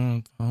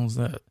 what was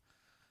that?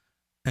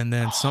 And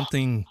then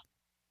I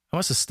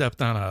must have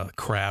stepped on a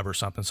crab or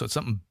something. So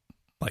something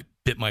like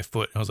bit my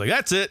foot. I was like,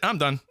 that's it. I'm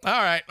done. All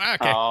right.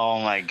 Okay.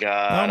 Oh my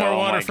God. No more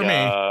water for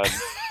me.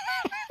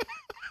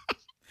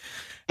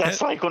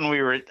 That's like when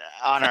we were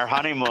on our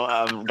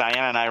honeymoon.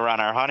 Diana and I were on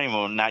our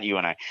honeymoon, not you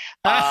and I.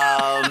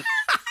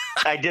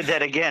 I did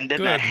that again,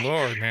 didn't I? Good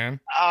Lord, man.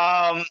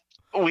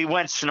 We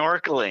went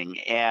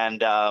snorkeling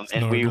and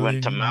we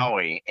went to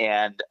Maui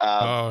and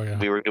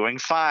we were doing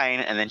fine.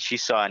 And then she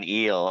saw an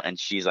eel and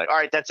she's like, all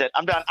right, that's it.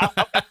 I'm done.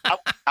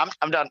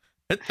 I'm done.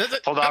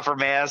 Pulled off her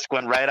mask,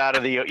 went right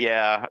onto the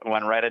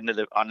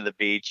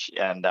beach,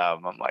 and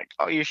I'm like,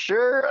 "Oh, you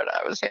sure?" And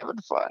I was having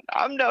fun.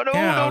 No.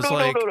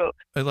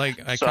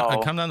 I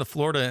come down to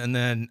Florida, and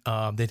then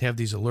they'd have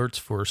these alerts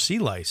for sea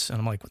lice, and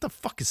I'm like, "What the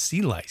fuck is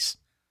sea lice?"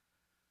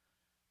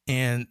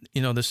 And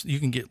this you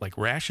can get like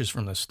rashes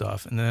from this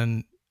stuff, and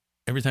then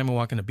every time I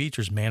walk on the beach,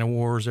 there's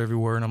man-o-wars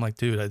everywhere, and I'm like,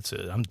 "Dude, that's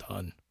it. I'm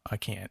done. I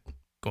can't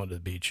go into the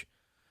beach."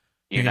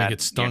 You're going to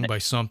get stung by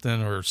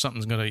something, or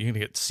you're going to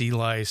get sea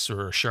lice,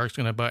 or a shark's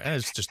going to bite.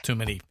 It's just too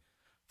many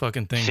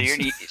fucking things.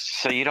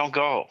 So you don't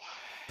go?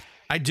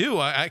 I do.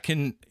 I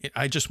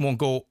just won't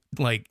go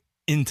like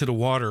into the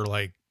water,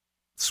 like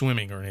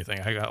swimming or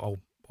anything. I'll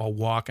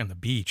walk on the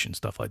beach and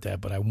stuff like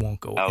that, but I won't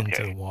go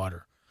into the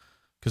water.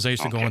 Because I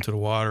used to go into the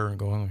water and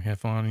go and have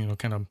fun,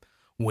 kind of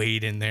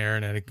wade in there,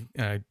 and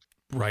I'd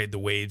ride the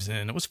waves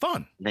in. It was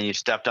fun. Then you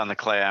stepped on the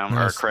clam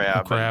or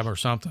crab. A crab or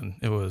something.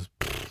 It was...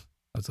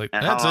 I was like,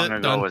 and that's how long it,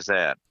 ago done. was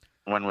that?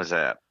 When was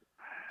that?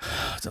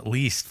 It's at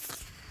least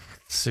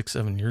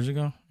 6-7 years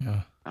ago.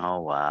 Yeah. Oh,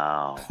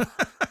 wow.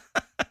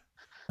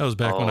 That was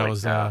back when I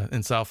was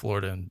in South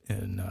Florida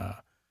in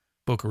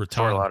Boca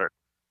Raton.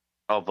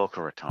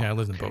 Boca Raton. Yeah, I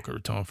lived in Boca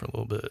Raton for a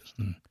little bit.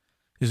 And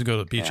used to go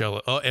to the beach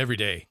every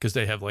day because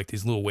they have like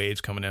these little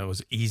waves coming in. It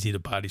was easy to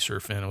body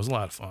surf in. It was a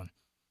lot of fun.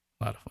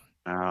 Oh,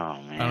 man.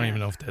 I don't even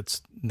know if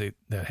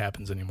that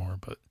happens anymore,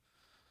 but.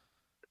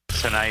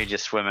 So now you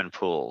just swim in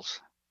pools.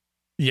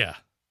 Yeah.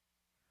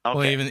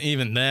 Okay. Well,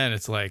 even then,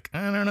 it's like,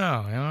 I don't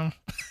know.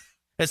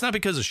 It's not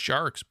because of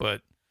sharks,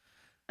 but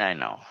I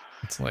know.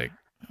 It's like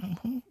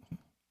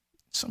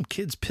some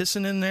kids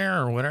pissing in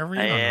there or whatever.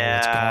 You don't know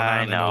what's going on.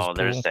 I know. In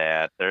There's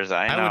that.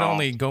 I would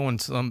only go in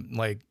some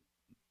like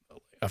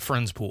a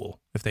friend's pool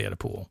if they had a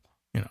pool.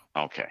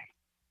 Okay.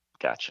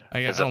 Gotcha.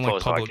 I don't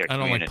like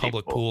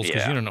public pools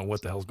because you don't know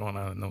what the hell's going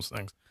on in those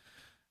things.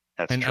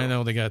 That's true. I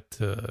know they got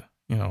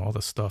all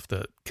the stuff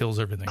that kills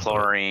everything.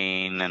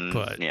 Chlorine and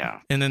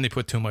and then they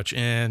put too much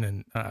in,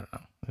 and I don't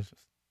know.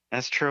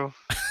 That's true.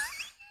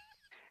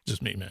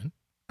 Just me, man.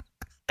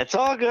 It's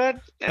all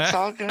good. It's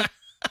all good.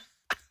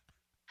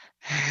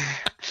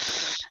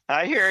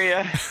 I hear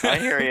you.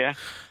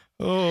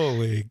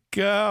 Holy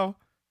cow.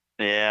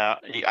 Yeah.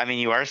 I mean,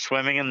 you are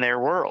swimming in their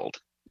world.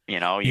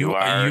 You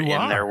are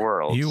in their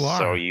world. You are.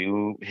 So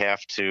you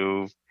have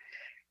to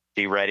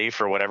be ready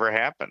for whatever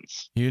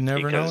happens. You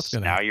never know what's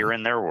going to happen. Now you're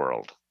in their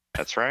world.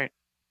 That's right.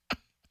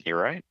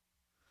 You're right.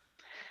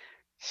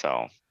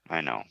 So, I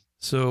know.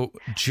 So,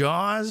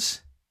 Jaws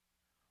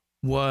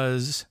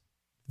was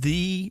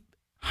the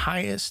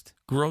highest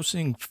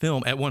grossing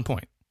film at one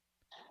point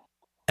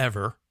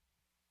ever.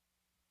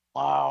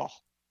 Wow.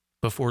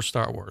 Before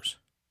Star Wars.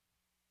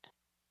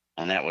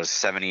 And that was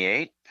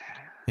 78?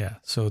 Yeah.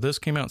 So, this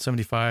came out in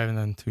 75, and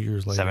then 2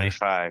 years later.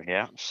 75,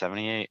 yeah.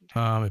 78.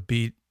 It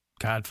beat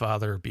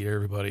Godfather, beat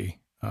everybody.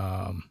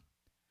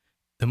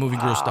 The movie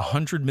grossed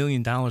 $100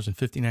 million in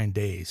 59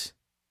 days.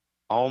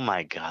 Oh,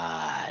 my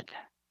God.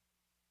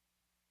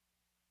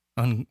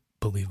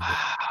 Unbelievable.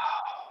 Wow.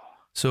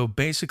 So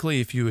basically,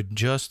 if you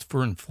adjust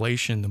for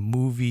inflation, the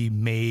movie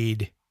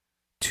made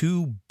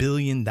 $2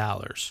 billion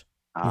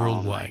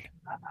worldwide.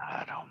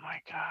 Oh, my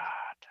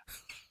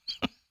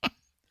God.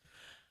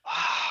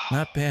 Wow.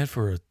 Not bad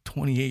for a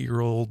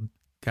 28-year-old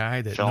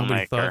guy that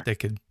nobody thought they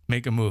could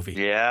make a movie.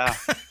 Yeah.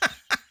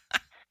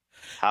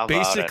 How about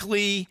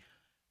basically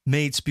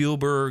made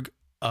Spielberg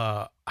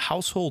a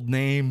household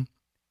name.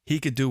 He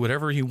could do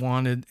whatever he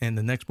wanted, and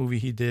the next movie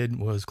he did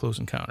was Close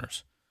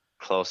Encounters.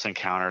 Close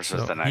Encounters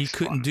was the next one. He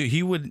couldn't do.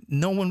 He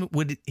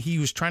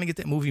was trying to get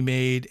that movie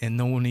made, and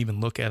no one would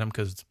even look at him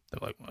because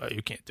they're like, well,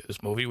 you can't do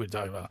this movie. We're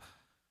talking about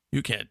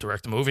you can't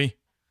direct a movie.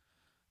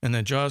 And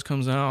then Jaws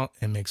comes out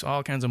and makes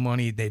all kinds of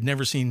money. They'd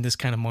never seen this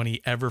kind of money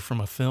ever from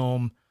a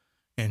film,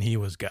 and he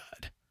was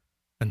God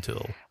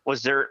until.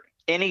 Was there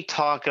any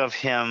talk of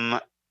him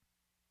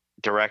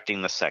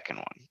directing the second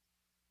one?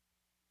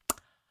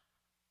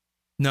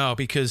 No,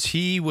 because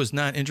he was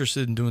not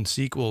interested in doing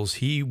sequels.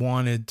 He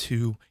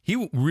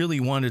really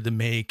wanted to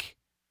make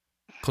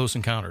Close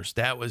Encounters.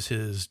 That was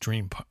his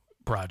dream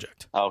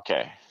project.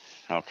 Okay.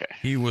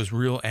 He was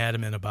real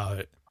adamant about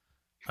it.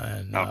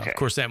 And of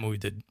course, that movie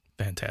did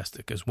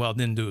fantastic as well.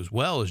 Didn't do as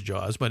well as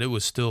Jaws, but it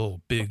was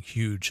still big,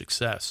 huge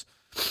success.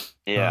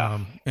 Yeah.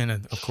 And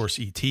of course,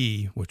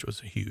 E.T., which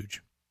was a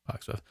huge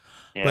box office.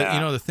 Yeah.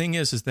 But, the thing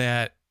is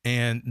that,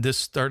 and this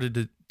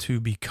started to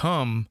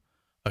become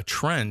a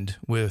trend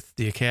with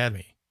the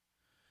Academy,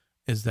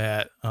 is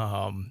that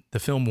the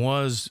film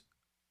was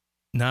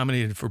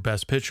nominated for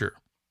Best Picture,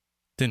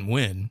 didn't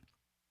win.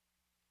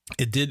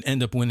 It did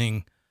end up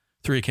winning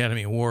 3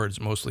 Academy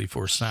Awards, mostly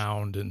for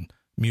sound and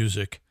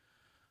music,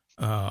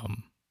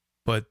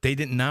 but they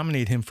didn't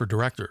nominate him for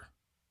director,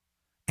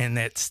 and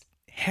that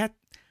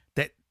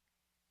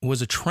was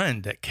a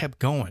trend that kept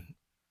going,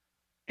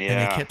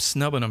 and they kept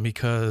snubbing him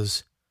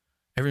because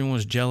everyone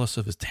was jealous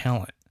of his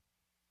talent.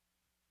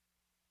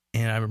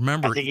 And I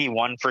remember, I think he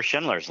won for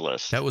Schindler's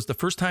List. That was the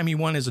first time he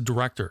won as a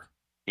director.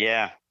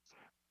 Yeah.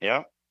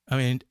 Yep. I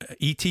mean,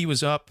 E.T.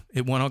 was up.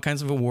 It won all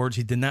kinds of awards.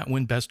 He did not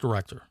win Best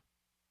Director.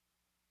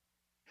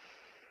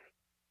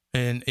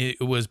 And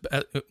it was,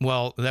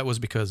 that was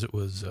because it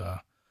was,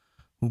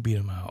 who beat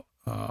him out?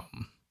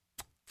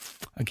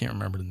 I can't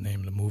remember the name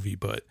of the movie,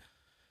 but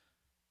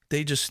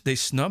they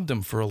snubbed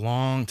him for a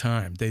long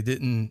time. They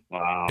didn't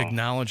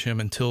acknowledge him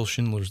until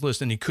Schindler's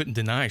List, and he couldn't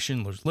deny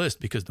Schindler's List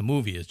because the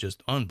movie is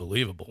just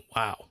unbelievable.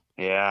 Wow.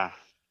 Yeah.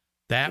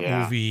 That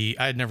movie,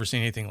 I had never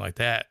seen anything like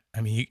that.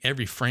 I mean,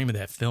 every frame of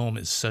that film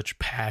is such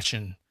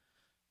passion,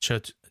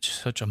 such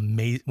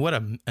amazing. What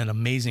an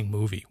amazing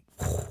movie.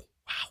 Wow.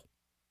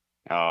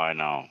 Oh, I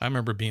know. I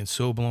remember being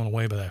so blown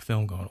away by that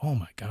film, going, "Oh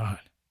my God."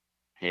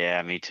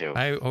 Yeah, me too.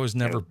 I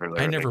never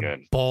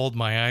good. bawled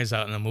my eyes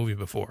out in a movie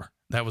before.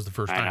 That was the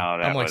first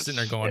time. I'm like sitting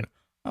there going,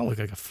 I look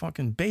like a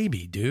fucking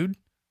baby, dude.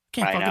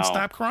 Can't fucking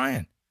stop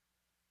crying.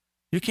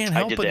 You can't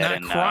help but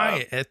not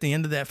cry at the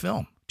end of that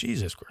film.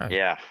 Jesus Christ.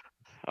 Yeah.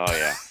 Oh,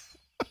 yeah.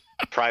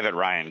 Private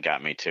Ryan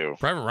got me too.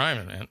 Private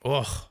Ryan, man.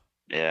 Ugh.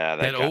 Yeah,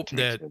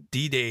 that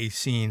D-Day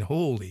scene.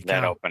 Holy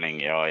that cow.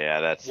 Opening. Oh, yeah.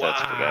 That's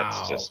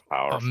just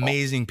powerful.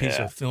 Amazing piece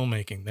of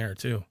filmmaking there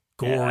too.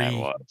 Gory. Yeah, it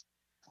was.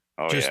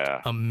 Oh, just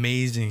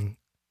amazing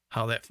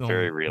how that film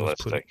very was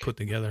realistic. put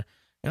together.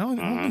 And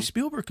only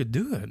Spielberg could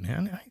do it,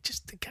 man.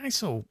 The guy's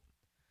so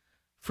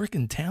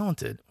freaking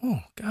talented. Oh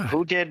God.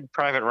 Who did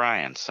Private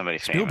Ryan? Somebody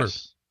Spielberg.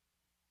 Famous.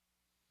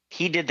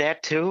 He did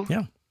that too?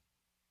 Yeah.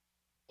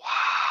 Wow.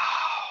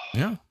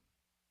 Yeah.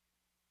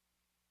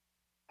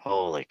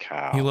 Holy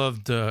cow. He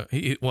loved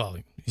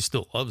he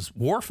still loves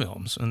war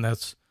films, and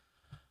that's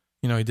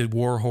he did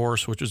War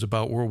Horse, which was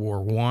about World War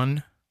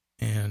I,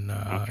 and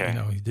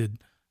he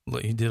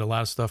did a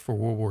lot of stuff for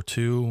World War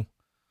II,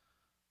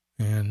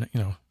 and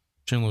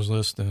Schindler's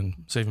List and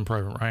Saving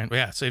Private Ryan.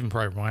 Yeah, Saving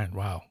Private Ryan.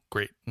 Wow,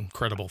 great,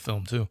 incredible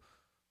film too.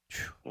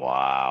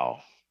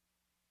 Wow,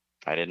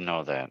 I didn't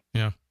know that.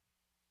 Yeah.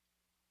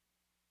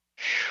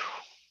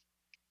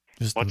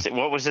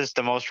 What was this?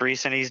 The most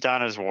recent he's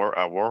done is War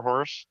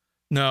Horse.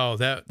 No,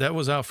 that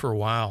was out for a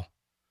while.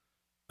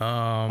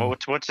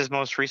 What's his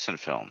most recent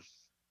film?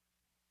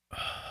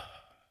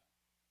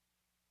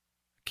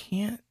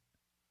 Can't.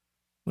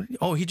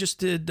 He just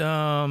did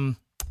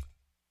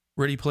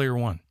Ready Player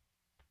One.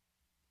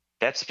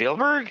 That's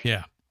Spielberg?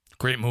 Yeah.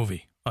 Great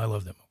movie. I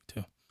love that movie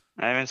too.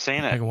 I haven't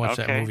seen it. I can watch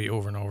that movie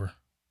over and over.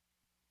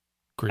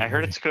 Great. I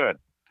heard it's good.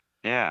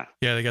 Yeah.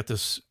 Yeah, they got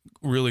this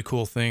really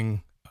cool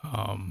thing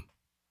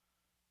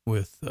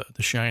with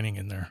The Shining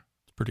in there.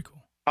 It's pretty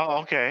cool.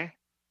 Oh, okay.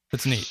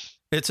 It's neat.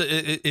 It's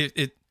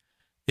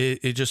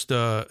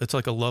it's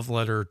like a love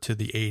letter to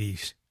the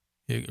 80s.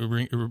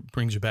 It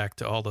brings you back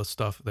to all the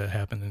stuff that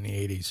happened in the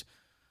 80s.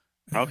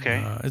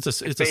 Okay.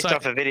 It's based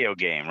off a video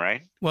game,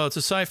 right? Well, it's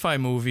a sci-fi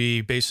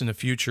movie based in the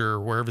future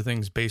where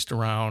everything's based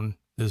around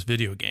this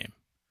video game.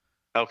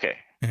 Okay.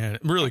 And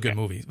really good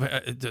movie.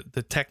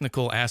 The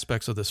technical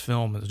aspects of this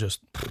film is just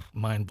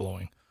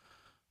mind-blowing.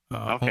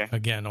 Okay.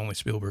 Again, only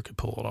Spielberg could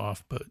pull it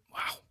off, but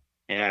wow.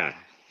 Yeah.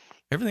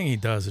 Everything he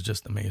does is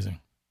just amazing.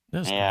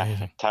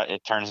 Amazing.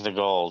 It turns to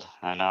gold.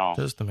 I know.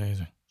 Just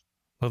amazing.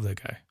 Love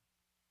that guy.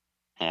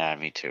 Yeah,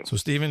 me too. So,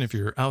 Steven, if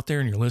you're out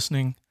there and you're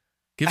listening,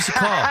 give us a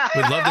call.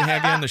 We'd love to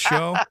have you on the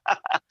show.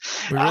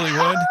 We really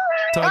would.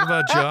 Talk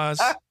about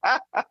Jaws.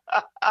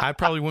 I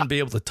probably wouldn't be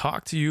able to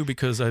talk to you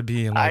because I'd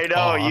be in like, I know.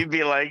 awe. You'd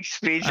be like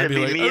speech. It'd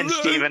be me and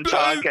Steven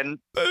talking.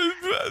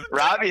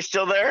 Robbie's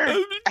still there?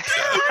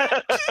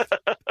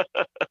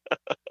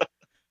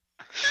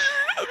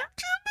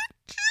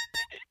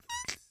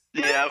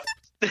 Yep.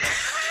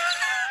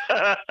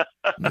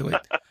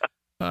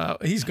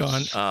 He's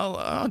gone.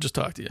 I'll just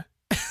talk to you.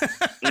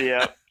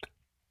 Yeah.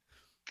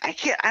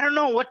 I don't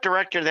know what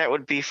director that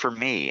would be for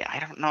me. I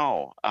don't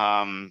know.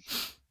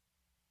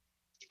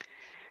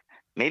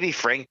 Maybe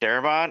Frank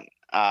Darabont,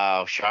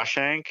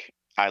 Shawshank.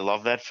 I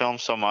love that film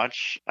so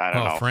much. I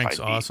don't know. Frank's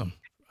awesome.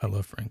 I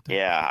love Frank Drebin.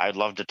 Yeah, I'd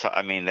love to talk.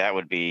 I mean,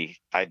 I'd be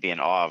in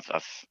awe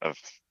of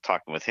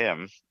talking with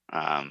him.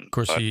 Of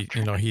course, he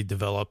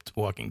developed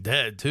Walking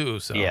Dead too.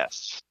 So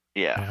yes,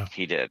 yeah,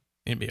 he did.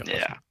 It'd be awesome.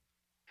 Yeah,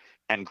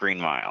 and Green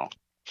Mile.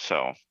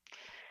 So,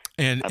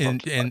 and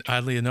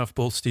oddly enough,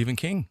 both Stephen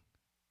King.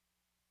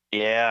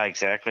 Yeah,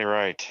 exactly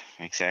right.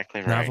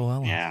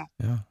 Novellas.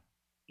 Yeah.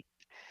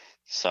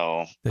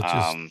 So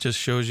that just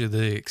shows you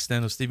the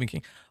extent of Stephen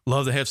King.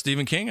 Love to have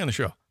Stephen King on the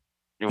show.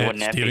 Wouldn't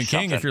that Stephen be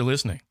King, something? if you're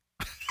listening.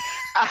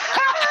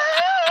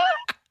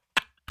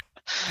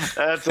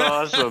 That's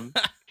awesome.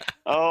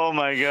 Oh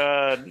my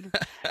God.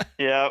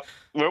 Yeah.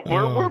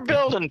 We're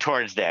building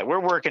towards that. We're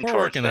working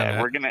towards that.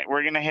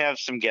 We're gonna have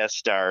some guest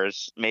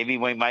stars. Maybe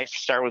we might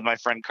start with my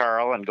friend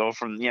Carl and go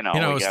from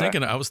I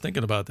was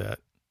thinking about that.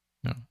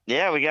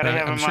 Yeah, we gotta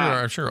have him on.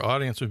 I'm sure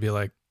audience would be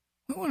like,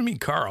 "I want to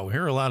meet Carl. We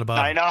hear a lot about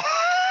him." I know.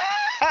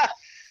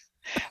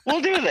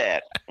 We'll do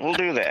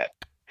that.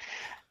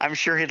 I'm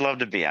sure he'd love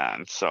to be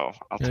on. So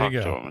I'll talk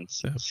to him and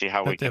see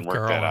how we can work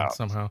Carl that out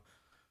somehow.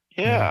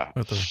 Yeah. We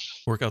have to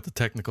work out the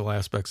technical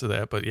aspects of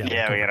that, but we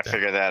got to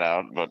figure that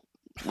out. But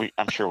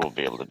I'm sure we'll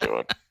be able to do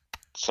it.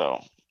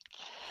 So,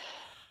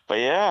 but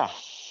yeah.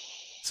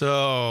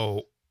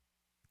 So,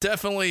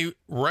 definitely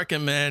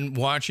recommend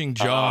watching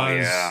Jaws. Oh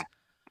yeah.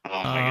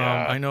 Oh my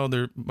God. I know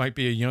there might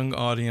be a young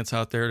audience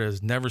out there that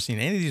has never seen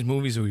any of these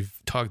movies that we've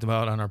talked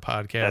about on our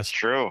podcast. That's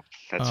true.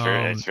 That's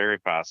very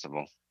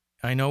possible.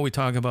 I know we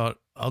talk about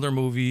other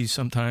movies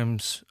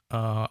sometimes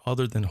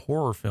other than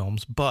horror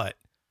films, but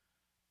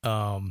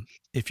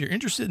if you're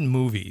interested in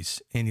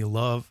movies and you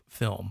love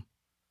film,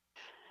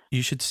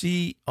 you should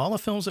see all the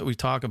films that we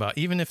talk about,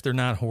 even if they're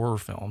not horror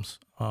films.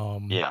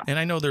 And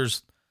I know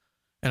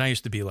and I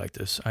used to be like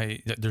this.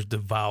 There's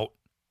devout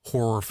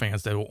horror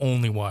fans that will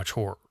only watch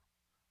horror.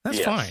 That's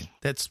fine.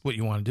 That's what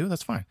you want to do.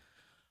 That's fine.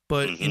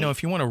 But,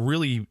 if you want to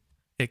really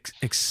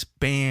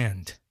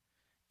expand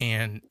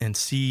and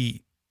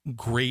see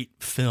great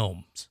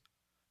films,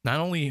 not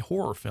only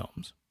horror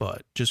films,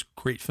 but just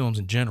great films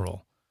in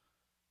general,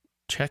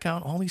 check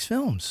out all these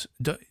films.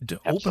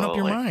 Open up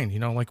your mind,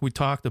 like we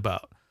talked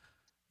about,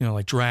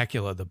 like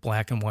Dracula, the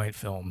black and white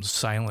films,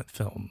 silent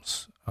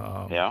films.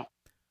 Young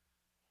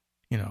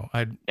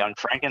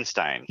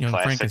Frankenstein,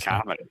 classic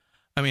comedy.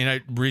 I mean,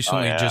 I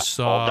recently just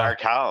saw Old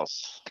Dark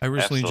House. I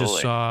recently just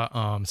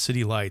saw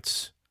City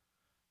Lights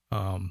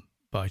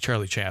by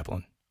Charlie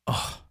Chaplin.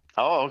 Oh,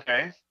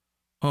 okay.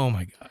 Oh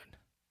my God.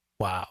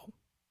 Wow.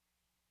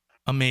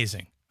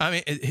 Amazing. I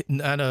mean,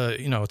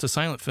 it's a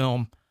silent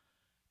film,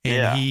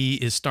 and he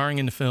is starring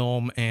in the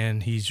film,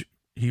 and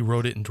he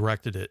wrote it and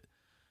directed it,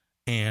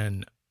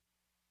 and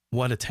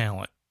what a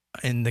talent!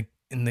 And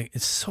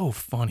it's so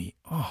funny.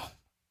 Oh,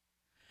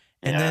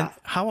 and then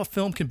how a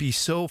film can be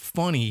so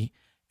funny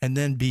and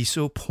then be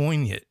so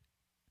poignant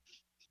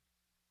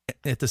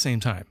at the same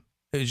time.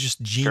 It's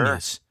just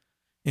genius.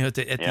 Sure. At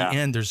the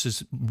end, there's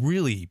this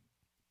really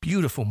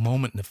beautiful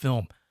moment in the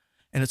film,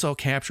 and it's all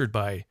captured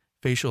by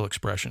facial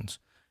expressions.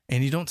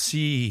 And you don't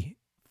see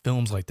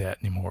films like that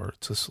anymore.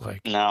 It's just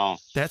like, no,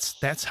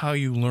 that's how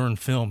you learn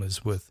film,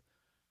 is with,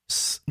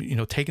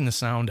 taking the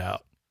sound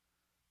out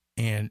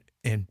and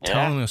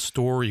telling a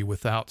story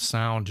without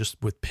sound,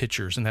 just with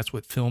pictures. And that's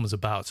what film is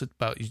about. It's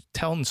about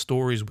telling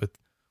stories with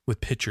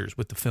pictures,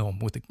 with the film,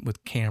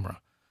 with camera.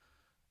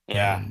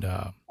 Yeah. And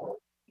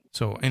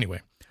so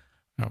anyway,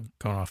 I'm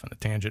going off on a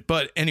tangent,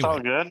 but anyway,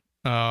 it's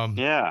all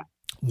good.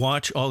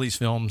 Watch all these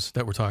films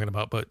that we're talking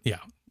about, but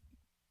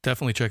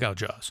definitely check out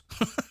Jaws.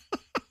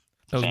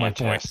 That was my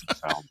point.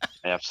 Film.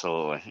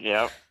 Absolutely.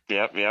 Yep.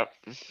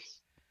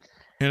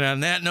 And on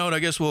that note, I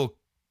guess we'll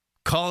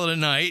call it a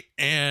night.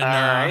 And, all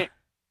right.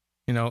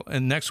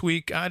 And next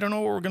week, I don't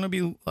know what we're going to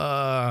be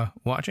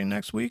watching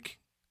next week.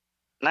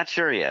 Not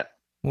sure yet.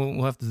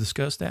 We'll have to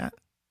discuss that.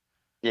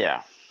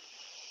 Yeah.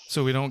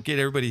 So we don't get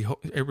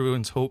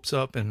everyone's hopes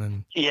up and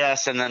then.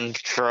 Yes, and then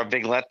for a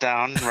big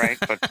letdown, right?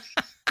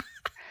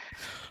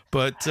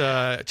 But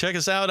check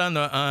us out on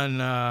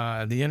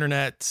the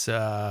internet,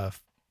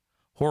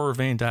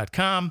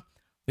 horrorvein.com.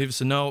 Leave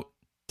us a note.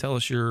 Tell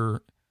us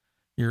your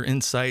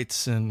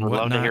insights and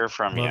whatnot. Love to hear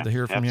from you. Love to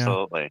hear from you.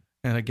 Absolutely.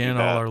 And again,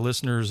 all our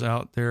listeners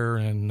out there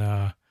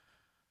in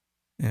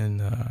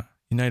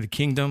United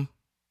Kingdom.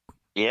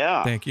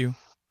 Yeah. Thank you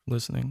for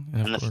listening.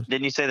 And of course,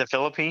 didn't you say the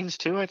Philippines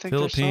too? I think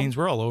Philippines.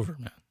 We're all over,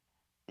 man.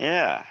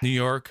 Yeah. New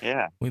York.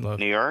 Yeah. We love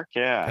New York.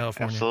 Yeah.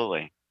 California.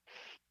 Absolutely.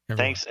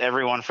 Everyone. Thanks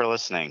everyone for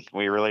listening.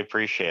 We really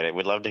appreciate it.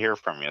 We'd love to hear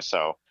from you.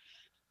 So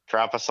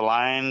drop us a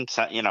line,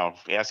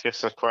 ask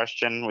us a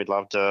question. We'd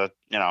love to,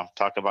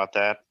 talk about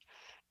that.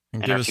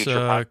 And give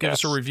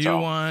us a review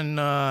on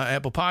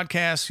Apple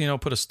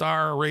Podcasts, put a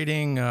star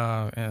rating,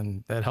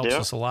 and that helps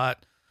us a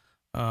lot.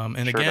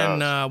 And sure again,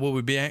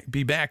 we'll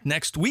be back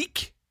next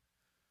week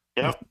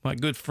with my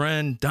good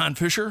friend Don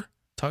Fisher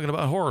talking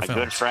about horror films.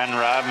 My good friend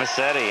Rob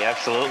Massetti.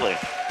 Absolutely.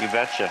 You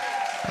betcha.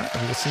 All right,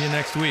 we'll see you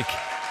next week.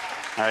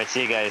 All right.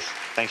 See you guys.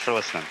 Thanks for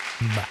listening.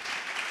 Bye.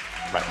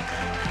 Bye.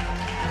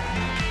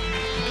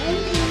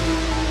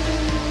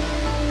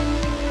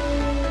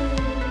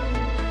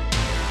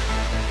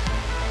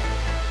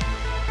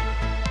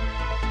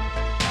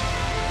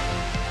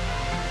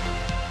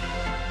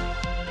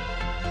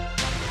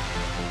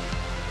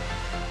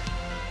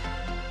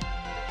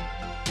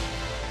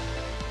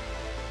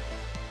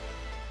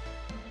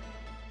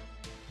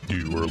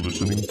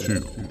 listening to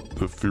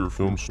the Fear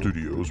Film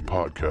Studios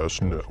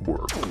Podcast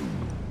Network.